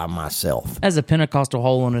that by myself. as a Pentecostal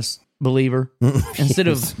holiness believer, instead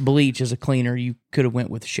of bleach as a cleaner, you could have went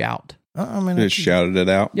with shout. I mean, Just shouted it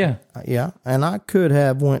out. Yeah. yeah, and I could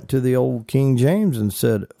have went to the old King James and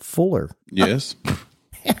said Fuller. Yes.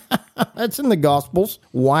 That's in the Gospels,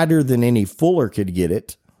 wider than any Fuller could get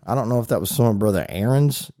it. I don't know if that was some of Brother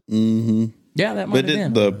Aaron's. Yeah, that might But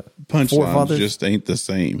have been. the punchlines Forefathers? just ain't the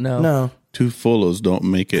same. No. Two fullers don't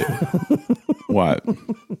make it. What?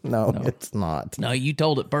 No, it's not. No, you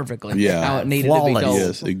told it perfectly. Yeah. How it needed Flawless. to be told.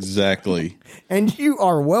 Yes, exactly. And you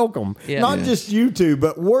are welcome. Yeah. Not Yeah. just you two,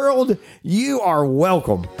 but world, you are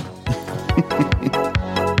welcome.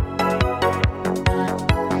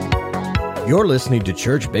 You're listening to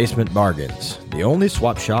Church Basement Bargains, the only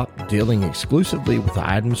swap shop dealing exclusively with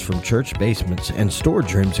items from church basements and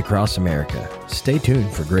storage rooms across America. Stay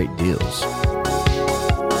tuned for great deals.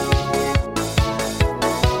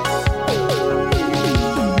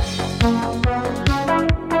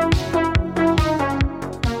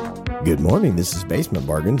 Good morning. This is Basement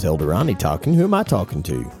Bargains. Elder Ronnie talking. Who am I talking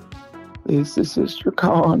to? This is Sister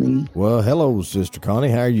Connie. Well, hello, Sister Connie.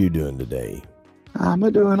 How are you doing today? I'm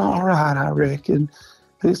doing all right, I reckon.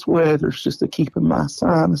 This weather's just keeping my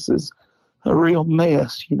sinuses a real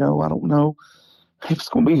mess. You know, I don't know if it's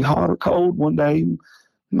going to be hot or cold one day.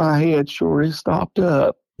 My head sure is stopped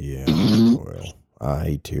up. Yeah. Well, I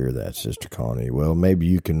hate to hear that, Sister Connie. Well, maybe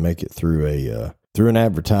you can make it through an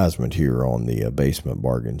advertisement here on the Basement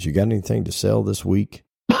Bargains. You got anything to sell this week?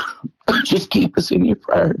 Just keep us in your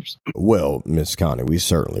prayers. Well, Miss Connie, we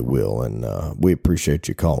certainly will, and we appreciate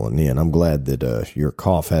you calling in. I'm glad that your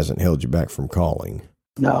cough hasn't held you back from calling.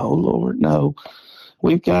 No, Lord, no.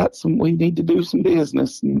 We need to do some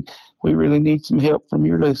business, and we really need some help from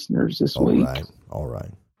your listeners this week. All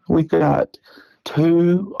right. We've got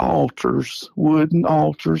 2 altars, wooden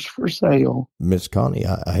altars for sale. Miss Connie,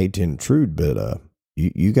 I hate to intrude, but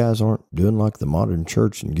you guys aren't doing like the modern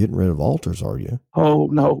church and getting rid of altars, are you? Oh,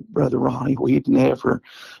 no, Brother Ronnie, we'd never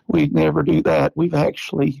do that. We've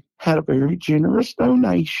actually had a very generous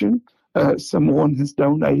donation. Someone has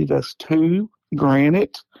donated us 2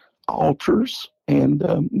 granite altars, and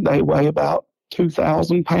they weigh about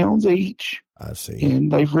 2,000 pounds each. I see.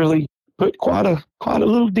 And they've really put quite a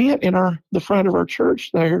little dent in the front of our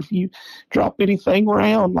church there. If you drop anything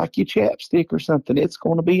around like your chapstick or something, it's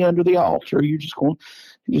going to be under the altar. You're just going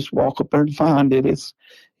to just walk up there and find it.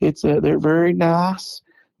 They're very nice,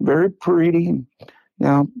 very pretty. And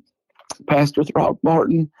now, Pastor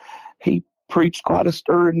Throckmorton, he preached quite a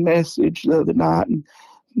stirring message the other night, and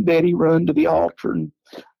Betty run to the altar and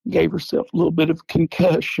gave herself a little bit of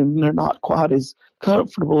concussion. They're not quite as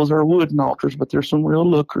comfortable as our wooden altars, but they're some real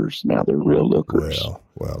lookers. Now they're real lookers.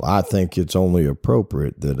 Well, I think it's only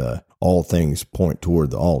appropriate that all things point toward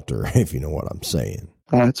the altar, if you know what I'm saying.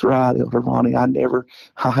 That's right, Elder Ronnie. I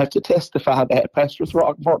have to testify that. Pastor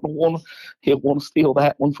Throckmorton he'll want to steal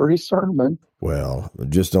that one for his sermon. Well,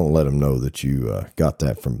 just don't let him know that you got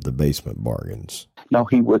that from the Basement Bargains. No,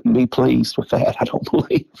 he wouldn't be pleased with that, I don't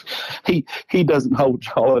believe. He doesn't hold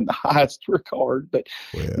y'all in the highest regard, but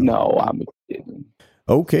no, I'm kidding.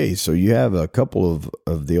 Okay, so you have a couple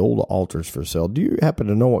of the old altars for sale. Do you happen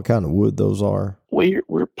to know what kind of wood those are?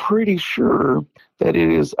 We're pretty sure that it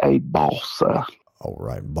is a balsa. All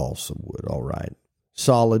right, balsa wood. All right.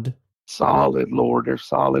 Solid? Solid, Lord, they're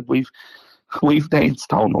solid. We've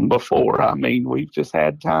danced on them before. I mean, we've just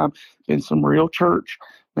had time in some real church.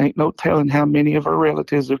 Ain't no telling how many of our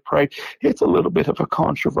relatives have prayed. It's a little bit of a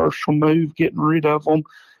controversial move getting rid of them,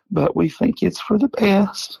 but we think it's for the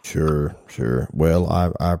best. Sure. Well,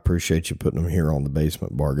 I appreciate you putting them here on the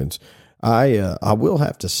Basement Bargains. I will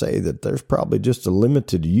have to say that there's probably just a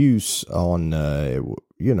limited use on,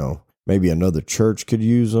 maybe another church could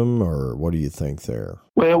use them, or what do you think there?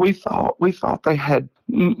 Well, we thought they had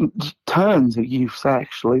tons of use,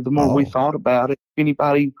 actually. The more we thought about it, if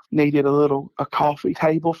anybody needed a coffee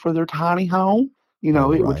table for their tiny home, it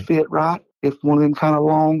would fit right. If one of them kind of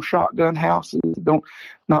long shotgun houses,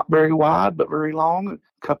 not very wide, but very long,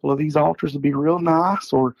 a couple of these altars would be real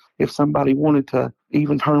nice. Or if somebody wanted to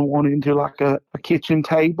even turn one into like a kitchen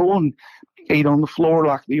table and eat on the floor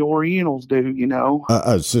like the Orientals do,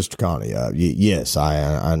 Sister Connie, yes, I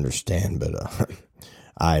understand, but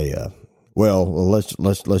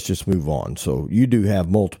let's just move on. So you do have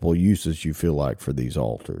multiple uses, you feel like, for these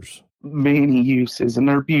altars? Many uses, and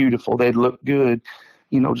they're beautiful. They'd look good,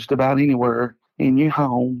 just about anywhere in your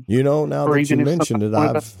home. Now that you mentioned it,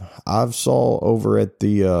 I've saw over at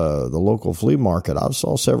the local flea market, I've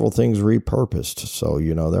saw several things repurposed. So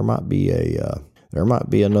there might be there might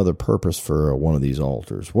be another purpose for one of these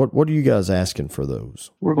altars. What are you guys asking for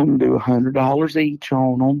those? We're going to do $100 each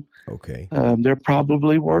on them. Okay. They're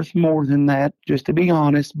probably worth more than that, just to be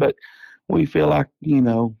honest, but we feel like,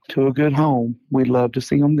 to a good home, we'd love to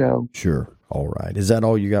see them go. Sure. All right. Is that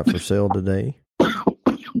all you got for sale today?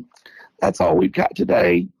 That's all we've got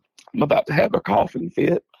today. I'm about to have a coughing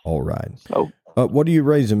fit. All right. So, what are you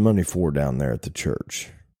raising money for down there at the church?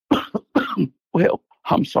 well,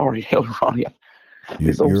 I'm sorry, Elder Ronnie.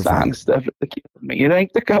 This You're old fine. sinus stuff is killing me. It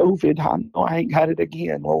ain't the COVID. I know I ain't got it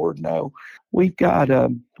again, Lord, no. We've got,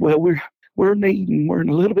 we're in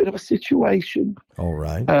a little bit of a situation. All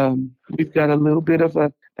right. We've got a little bit of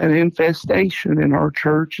an infestation in our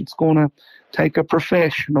church. It's going to take a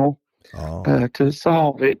professional to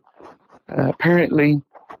solve it. Apparently,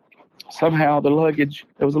 somehow there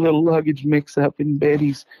was a little luggage mix up in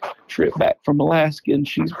Betty's trip back from Alaska, and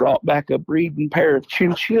she's brought back a breeding pair of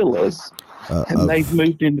chinchillas, and they've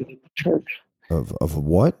moved into the church. Of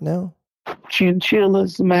what now?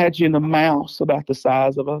 Chinchillas, imagine a mouse about the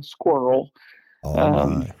size of a squirrel.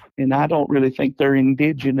 And I don't really think they're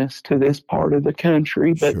indigenous to this part of the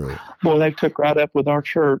country, but boy, they took right up with our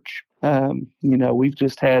church. We've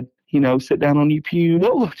just had, sit down on your pew,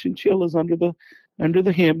 chinchillas under the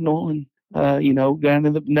hymnal, and down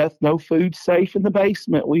in the no food safe in the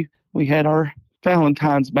basement. We had our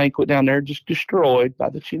Valentine's banquet down there just destroyed by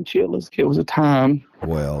the chinchillas. It was a time.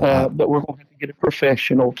 Well, but we're going to have to get a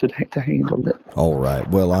professional to handle it. All right.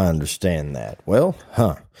 Well, I understand that. Well,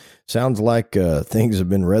 sounds like things have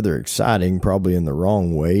been rather exciting, probably in the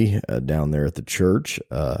wrong way down there at the church.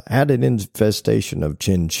 Had an infestation of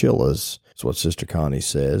chinchillas, is what Sister Connie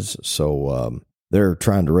says. So they're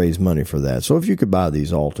trying to raise money for that. So if you could buy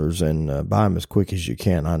these altars and buy them as quick as you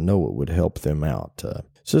can, I know it would help them out.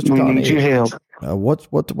 Sister Connie, need your help.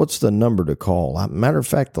 What's the number to call? Matter of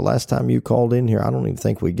fact, the last time you called in here, I don't even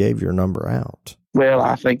think we gave your number out. Well,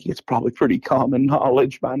 I think it's probably pretty common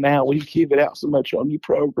knowledge by now. We give it out so much on your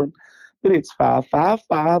program. But it's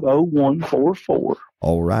 555-0144.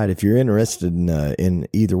 All right. If you're interested in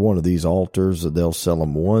either one of these altars, they'll sell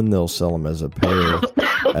them one. They'll sell them as a pair.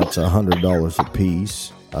 That's $100 a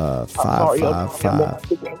piece.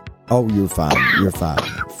 555. Oh, you're fine. You're fine.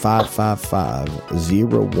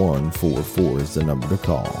 555-0144 is the number to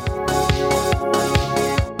call.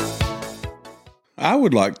 I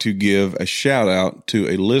would like to give a shout out to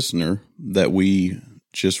a listener that we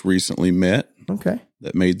just recently met. Okay.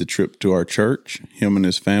 That made the trip to our church. Him and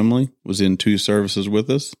his family was in 2 services with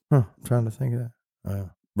us. I'm trying to think of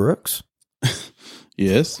that. Brooks?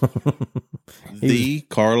 Yes. The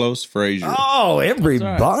Carlos Frazier. Oh,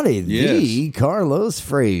 everybody. Yes. The Carlos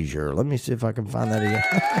Frazier. Let me see if I can find that again.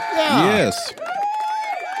 Yes.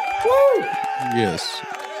 Woo! Yes.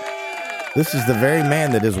 This is the very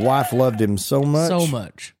man that his wife loved him so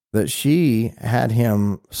much. That she had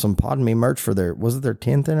him some Pardon Me merch for their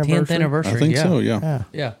 10th anniversary? 10th anniversary, I think so,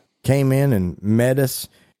 yeah. Came in and met us.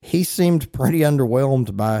 He seemed pretty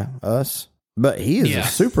underwhelmed by us, but he is a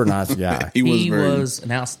super nice guy. He was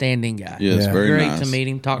an outstanding guy. Yes, very great nice. to meet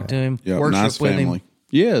him, talk to him, Yep, worship nice with family. him.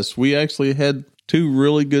 Yes, we actually had 2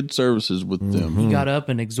 really good services with them. He got up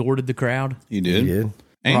and exhorted the crowd. He did. He did.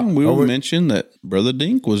 And we will mention that Brother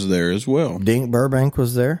Dink was there as well. Dink Burbank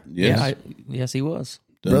was there. Yes. Yes, he was.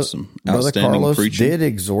 Done some Brother outstanding Carlos preaching. did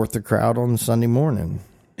exhort the crowd on Sunday morning.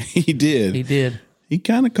 He did. He did. He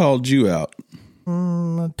kind of called you out.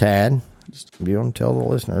 Tad, if you want to tell the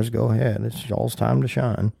listeners, go ahead. It's y'all's time to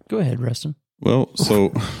shine. Go ahead, Rustin. Well,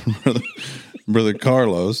 so Brother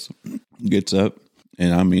Carlos gets up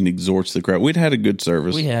and, exhorts the crowd. We'd had a good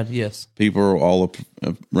service. We had, yes. People were all up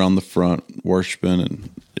around the front worshiping, and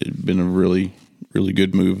it'd been a really, really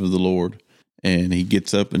good move of the Lord. And he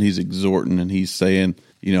gets up and he's exhorting and he's saying,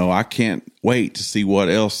 I can't wait to see what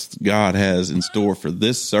else God has in store for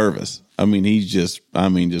this service. He's just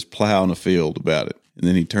plowing a field about it. And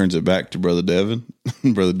then he turns it back to Brother Devin.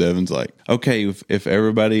 Brother Devin's like, okay, if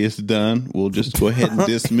everybody is done, we'll just go ahead and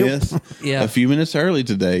dismiss a few minutes early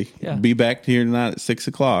today. Yeah. Be back here tonight at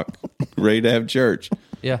 6:00, ready to have church.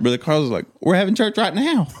 Yeah. Brother Carlos was like, we're having church right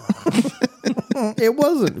now. It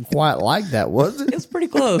wasn't quite like that, was it? It's pretty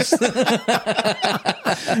close.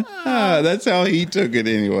 That's how he took it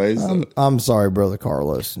anyways. I'm sorry, Brother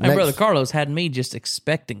Carlos. And Brother Carlos had me just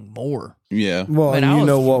expecting more. Yeah. Well, Man, and I you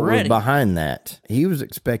know was what ready. was behind that? He was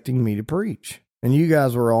expecting me to preach. And you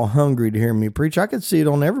guys were all hungry to hear me preach. I could see it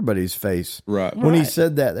on everybody's face. Right. When he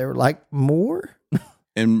said that, they were like, more?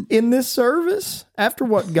 And In this service? After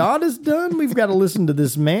what God has done? We've got to listen to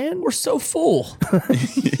this man? We're so full.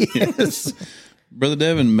 Yes. Brother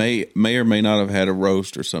Devin may or may not have had a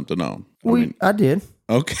roast or something on. I did.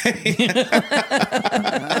 Okay.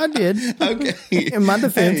 I did. Okay. In my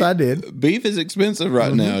defense, I did. Beef is expensive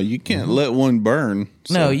right now. You can't let one burn.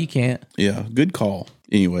 So, No, you can't. yeah, good call.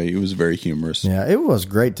 Anyway, it was very humorous. Yeah, it was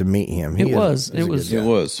great to meet him. It was. It was. It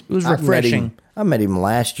was. It was I met refreshing. him- I met him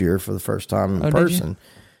last year for the first time in Oh, did you? person.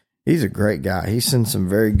 He's a great guy. He sends some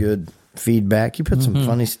very good feedback. He put some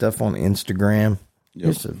funny stuff on Instagram.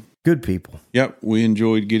 Just good people. Yep, we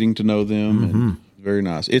enjoyed getting to know them. And very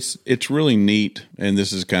nice. It's really neat, and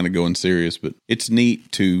this is kind of going serious, but it's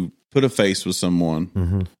neat to put a face with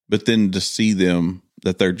someone, but then to see them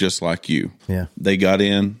that they're just like you. Yeah. They got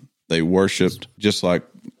in, they worshiped, just like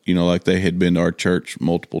like they had been to our church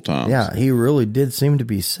multiple times. Yeah, he really did seem to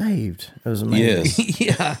be saved. It was amazing. Yes.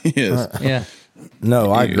 Yeah. Yes. Yeah.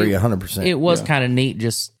 No, I agree 100%. It was kind of neat.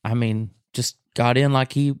 Just got in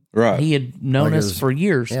like he had known Like it us was- for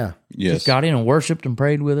years. Yeah. Yes. Just got in and worshiped and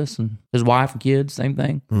prayed with us, and his wife and kids, same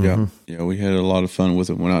thing. Yeah. Yeah. We had a lot of fun with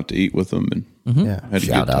them. Went out to eat with them, and Yeah. had a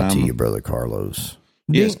Shout good out to time. you, Brother Carlos.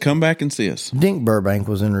 Yes, come back and see us. Dink Burbank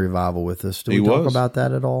was in revival with us. Did He we talk was. about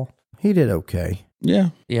that at all? He did okay. Yeah.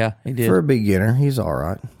 Yeah, he did. For a beginner, he's all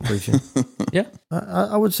right preaching. Yeah.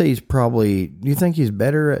 I would say he's probably. Do you think he's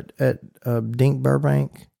better at Dink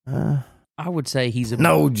Burbank? I would say he's a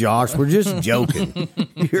No, Josh, we're just joking.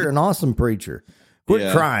 You're an awesome preacher. Quit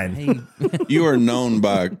Yeah. crying. You are known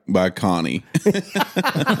by Connie.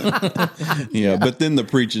 Yeah, but then the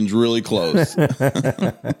preaching's really close.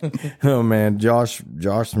 Oh man, Josh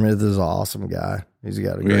Smith is an awesome guy. He's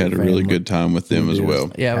got a We great had a really family. good time with them as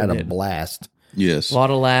well. Yeah, we had a did. blast. Yes. A lot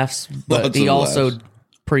of laughs, but Lots he of also laughs.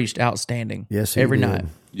 preached outstanding. Yes, he every did. night.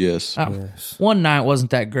 Yes. One night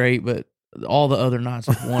wasn't that great, but all the other nights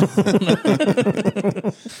was wonderful.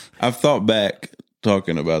 I've thought back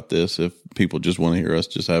talking about this. If people just want to hear us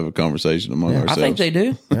just have a conversation among I ourselves. think they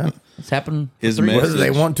do. Yeah. It's happened. His three- message. Whether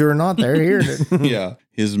they want to or not, they're hearing it. Yeah.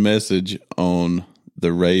 His message on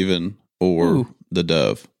the raven or the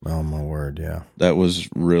dove. Oh my word, yeah. That was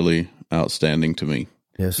really outstanding to me.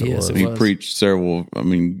 Yes, it Yes, was. it He was. preached several,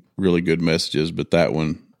 really good messages, but that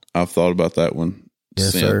one, I've thought about that one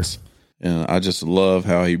Yes, since. sir. And I just love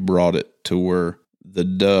how he brought it to where the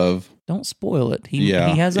dove, Don't spoil it. He Yeah,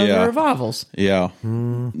 has other yeah. revivals. yeah.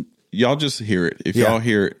 Y'all just hear it. If Yeah. y'all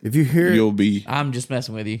hear it, If you hear it, you'll be. I'm just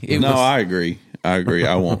messing with you. I agree.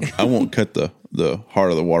 I won't cut the heart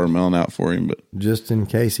of the watermelon out for him, but just in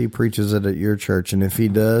case he preaches it at your church, and if he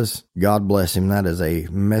does, God bless him. That is a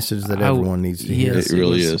message that everyone needs to hear. It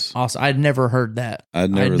really was is. awesome. I'd never heard that. I'd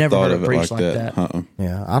never thought heard of it preached like that. Uh-uh.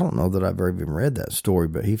 Yeah, I don't know that I've ever even read that story,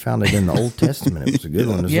 but he found it in the Old Testament. It was a good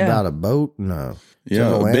one. It's Yeah. about a boat and Yeah,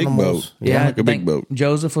 several a big animals. boat. Yeah, like a I big think boat.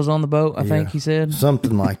 Joseph was on the boat, I think he said.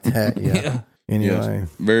 Something like that. Yeah. Yeah. Anyway, Yes,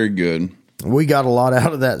 very good. we got a lot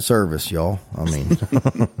out of that service, y'all. I mean,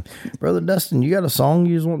 Brother Dustin, you got a song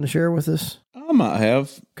you was wanting to share with us? I might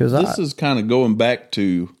have 'Cause this I- is kind of going back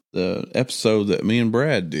to the episode that me and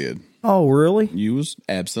Brad did. Oh, really? You was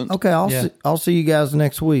absent. Okay, Yeah. I'll see you guys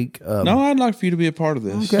next week. No, I'd like for you to be a part of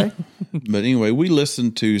this. Okay. But anyway, we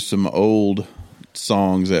listened to some old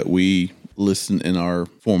songs that we listened in our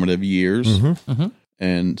formative years. Mm-hmm.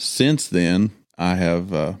 And since then, I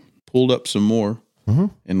have pulled up some more Mm-hmm.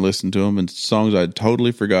 and listened to them, and songs I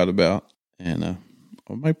totally forgot about. And I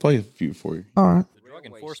might play a few for you. All right. Drug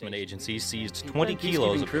enforcement agencies seized 20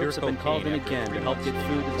 kilos of pure cocaine again to help get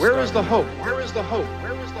food. Where is the hope? Where is the hope?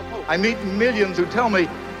 Where is the hope? I meet millions who tell me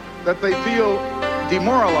that they feel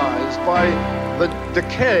demoralized by the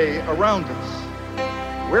decay around us.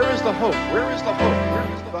 Where is the hope? Where is the hope?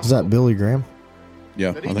 Where is the hope? Is that Billy Graham?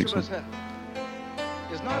 Yeah, that I each think of so. us have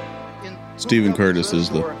is not in Stephen who Curtis governs is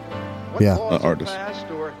us the or what Yeah. laws are artist. passed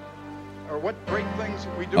or what great things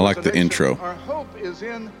we do I like as a the nation. intro. Our hope is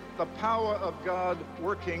in the power of God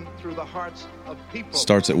working through the hearts of people.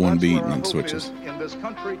 Starts at one That's beat where and our then hope switches. is in this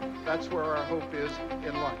country. That's where our hope is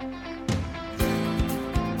in life.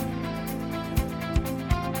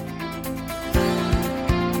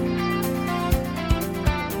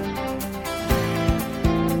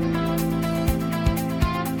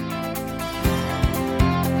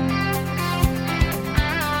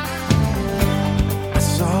 I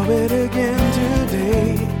saw it again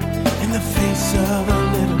today in the face of a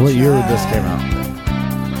little What year did this came out?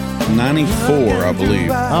 94, I believe.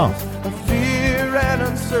 Oh. of fear and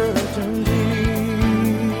uncertainty.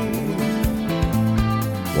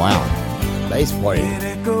 Wow. Bass playing. It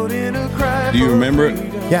echoed in a cry Do you for remember it?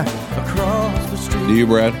 freedom Yeah. across the street. Do you,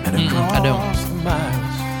 Brad? And across I don't. the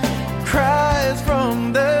miles. Cries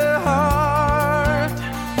from the heart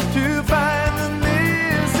to find the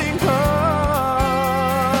missing part.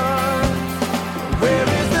 Where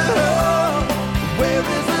is the hope? Where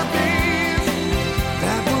is the peace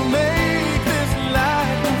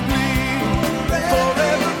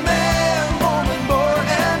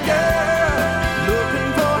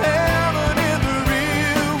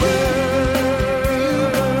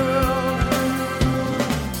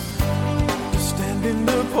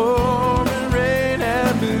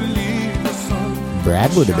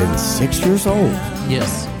Brad would have been 6 years old.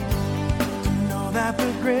 Yes.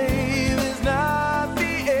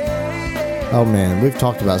 Oh man, we've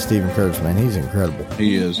talked about Stephen Kurtz, man. He's incredible.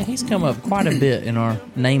 He is. And he's come up quite a bit in our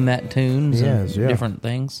Name That Tunes and Yes, yeah. different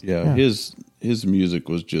things. Yeah, his music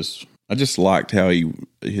was just. I just liked how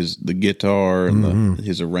the guitar and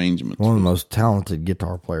his arrangements. One of the most talented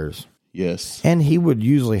guitar players. Yes. And he would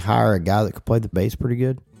usually hire a guy that could play the bass pretty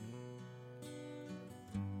good.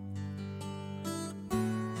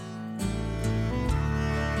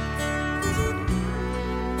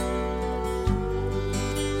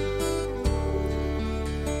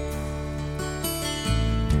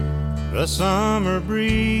 The summer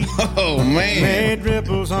breeze Oh man. made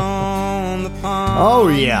ripples on the pond. Oh,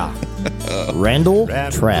 yeah. Randall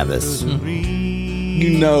Travis.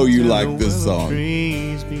 You know you like this song.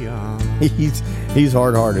 Trees beyond. He's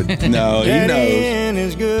hard-hearted. No, he Daddy knows. in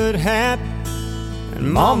his good hat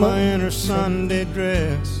and Mama in her Sunday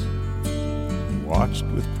dress watched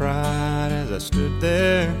with pride as I stood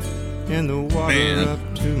there in the water Man, up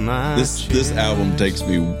to my This chest. album takes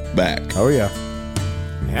me back. Oh, yeah.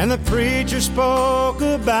 And the preacher spoke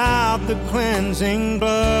about the cleansing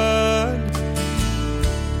blood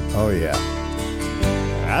Oh, yeah.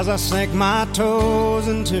 as I sank my toes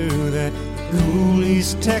into that cool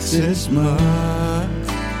East Texas mud.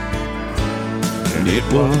 And it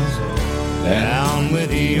was. Down with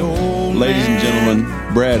the old Ladies and man.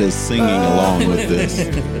 gentlemen, Brad is singing along with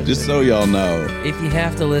this. Just so y'all know. If you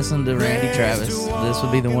have to listen to Randy Travis, this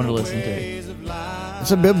would be the one to listen to. It's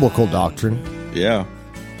a biblical doctrine. Yeah.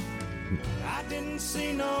 I didn't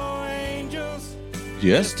see no angels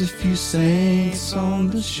Just a few saints on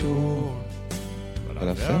the shore. But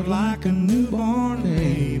I felt like a newborn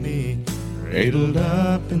baby, cradled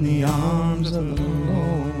up in the arms of the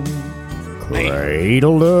Lord.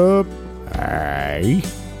 Cradled up. Aye.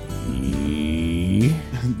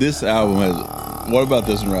 This album has. What about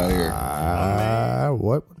this one right here?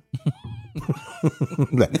 What?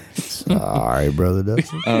 Sorry, Brother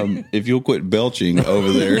Dustin. If you'll quit belching over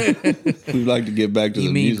there, we'd like to get back to You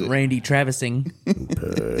the mean music. Randy Travising?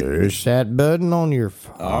 Push that button on your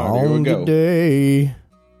Oh, here we phone go. today.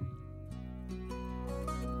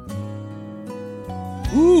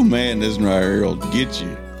 Ooh, man, this one right here will get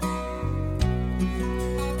you.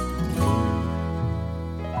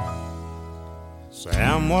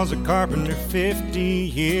 Sam was a carpenter 50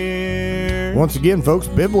 years. Once again, folks,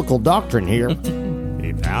 biblical doctrine here.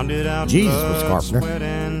 He found it out. Jesus was blood, carpenter. sweat,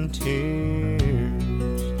 and tears.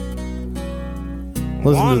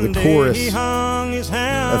 Listen One to the day chorus he hung his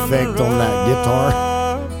hammer effect on that guitar.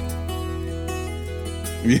 up.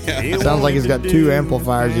 Yeah. He Sounds like he's got wanted to two do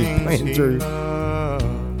amplifiers he's things playing he through. loved.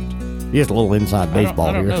 Just a little inside baseball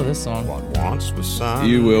I don't here. know this song. What once was sun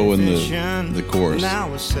You will when fishing, the chorus.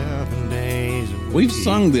 Now is 7 days a week. We've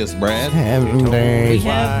sung this, Brad. 7 days.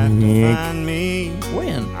 have. Nick. Find me.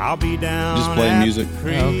 When? I'll be down Just playing at music. the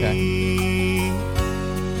creek. Okay.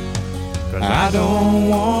 'Cause I don't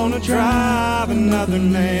want to drive another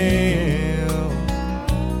nail.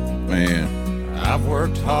 Man, I've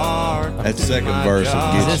worked hard. that to second my verse will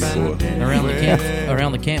job get Is you, and boy.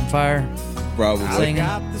 Around the campfire. Probably. I've Singing.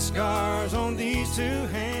 got the scars on these two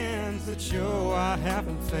hands that show I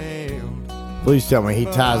haven't failed. Please tell me he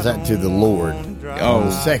ties that to the Lord. Oh,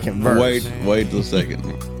 The second verse. Wait till the second.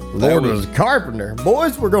 Lord That was a carpenter.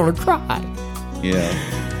 Boys, we're going to cry. Yeah.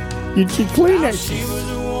 You should clean that She shit.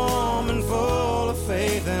 was a woman full of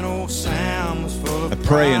faith, and old Sam was full of A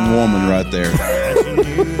praying woman right there. pride. She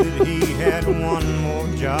knew that he had one more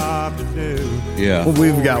job to do. Yeah.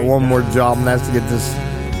 We've got one more job, and that's to get this.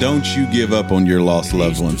 Don't you give up on your lost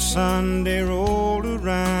loved Easter ones. Sunday rolled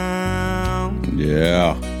around,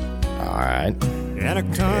 Yeah. All right. and a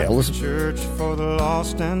country listen. church for the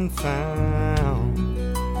lost and found.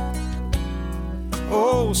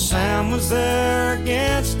 Oh, Sam was there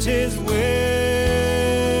against his will.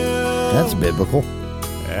 That's biblical.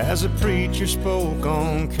 As a preacher spoke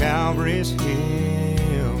on Calvary's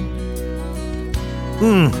hill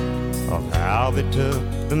of how they took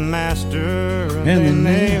the master and they they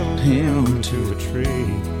nailed nailed him to a tree.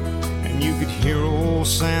 And you could hear old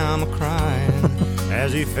Sam crying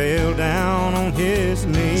as he fell down on his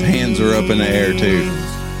knees. His hands are up in the air, too.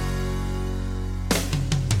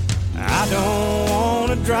 I don't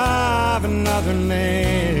want to drive another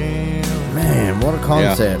nail. Man, what a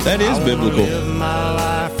concept. That is I wanna biblical. live my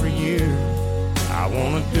life for you. I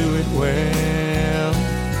want to do it well.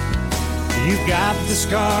 You've got the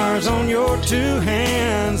scars on your two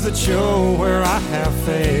hands that show where I have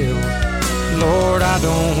failed. Lord, I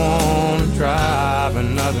don't want to drive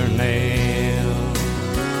another nail.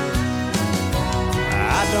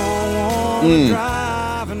 I don't want to drive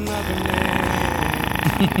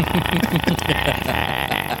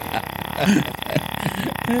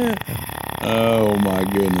Oh my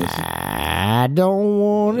goodness. I don't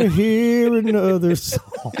want to hear another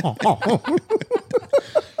song.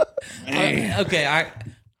 Okay,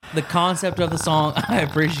 the concept of the song I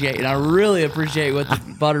appreciate, and I really appreciate what the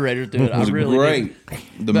moderators do. It was great.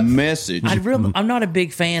 The message. I'm not a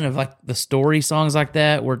big fan of like the story songs like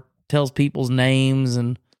that where it tells people's names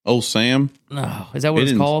and. Old Sam. No, is that what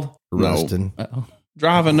it's called? Rustin. Uh-oh.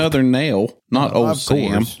 Drive another nail. Not Old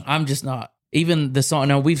Sam. I'm just not. Even the song.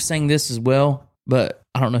 Now we've sang this as well, but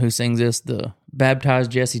I don't know who sings this. The Baptized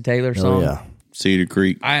Jesse Taylor song. Oh, yeah. Cedar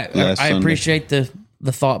Creek. I Sunday. appreciate the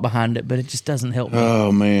thought behind it, but it just doesn't help me.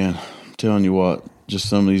 Oh man, I'm telling you what, just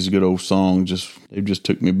some of these good old songs they just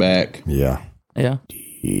took me back. Yeah. Yeah.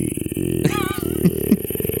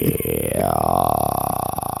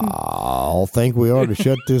 I think we ought to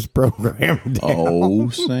shut this program down. Oh,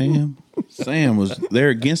 Sam. Sam was there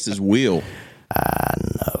against his will. I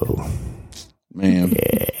know. Man.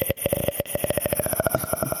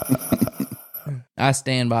 I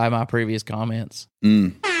stand by my previous comments.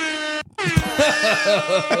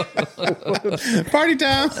 Party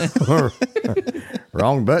time.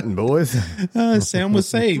 Wrong button, boys. Sam was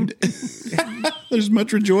saved. There's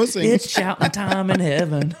much rejoicing. It's shouting time in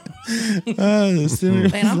heaven.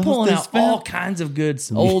 Man, I'm pulling out all kinds of good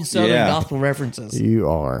old Southern gospel references. You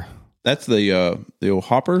are. That's the old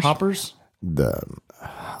Hoppers. Hoppers? The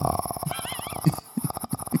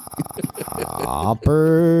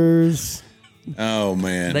Hoppers. Oh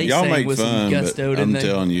man, They y'all sang make with some fun, gusto, but I'm didn't they?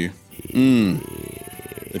 telling you,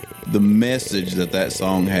 the message that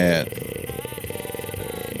song had,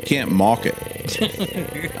 you can't mock it.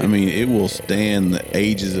 I mean, it will stand the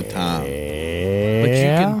ages of time.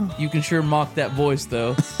 But you can sure mock that voice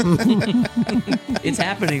though. It's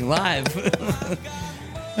happening live.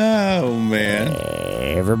 Oh man,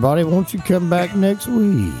 Everybody, won't you come back next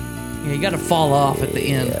week? Yeah, you got to fall off at the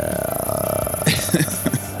end.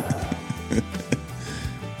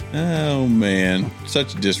 oh man,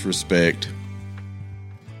 such disrespect.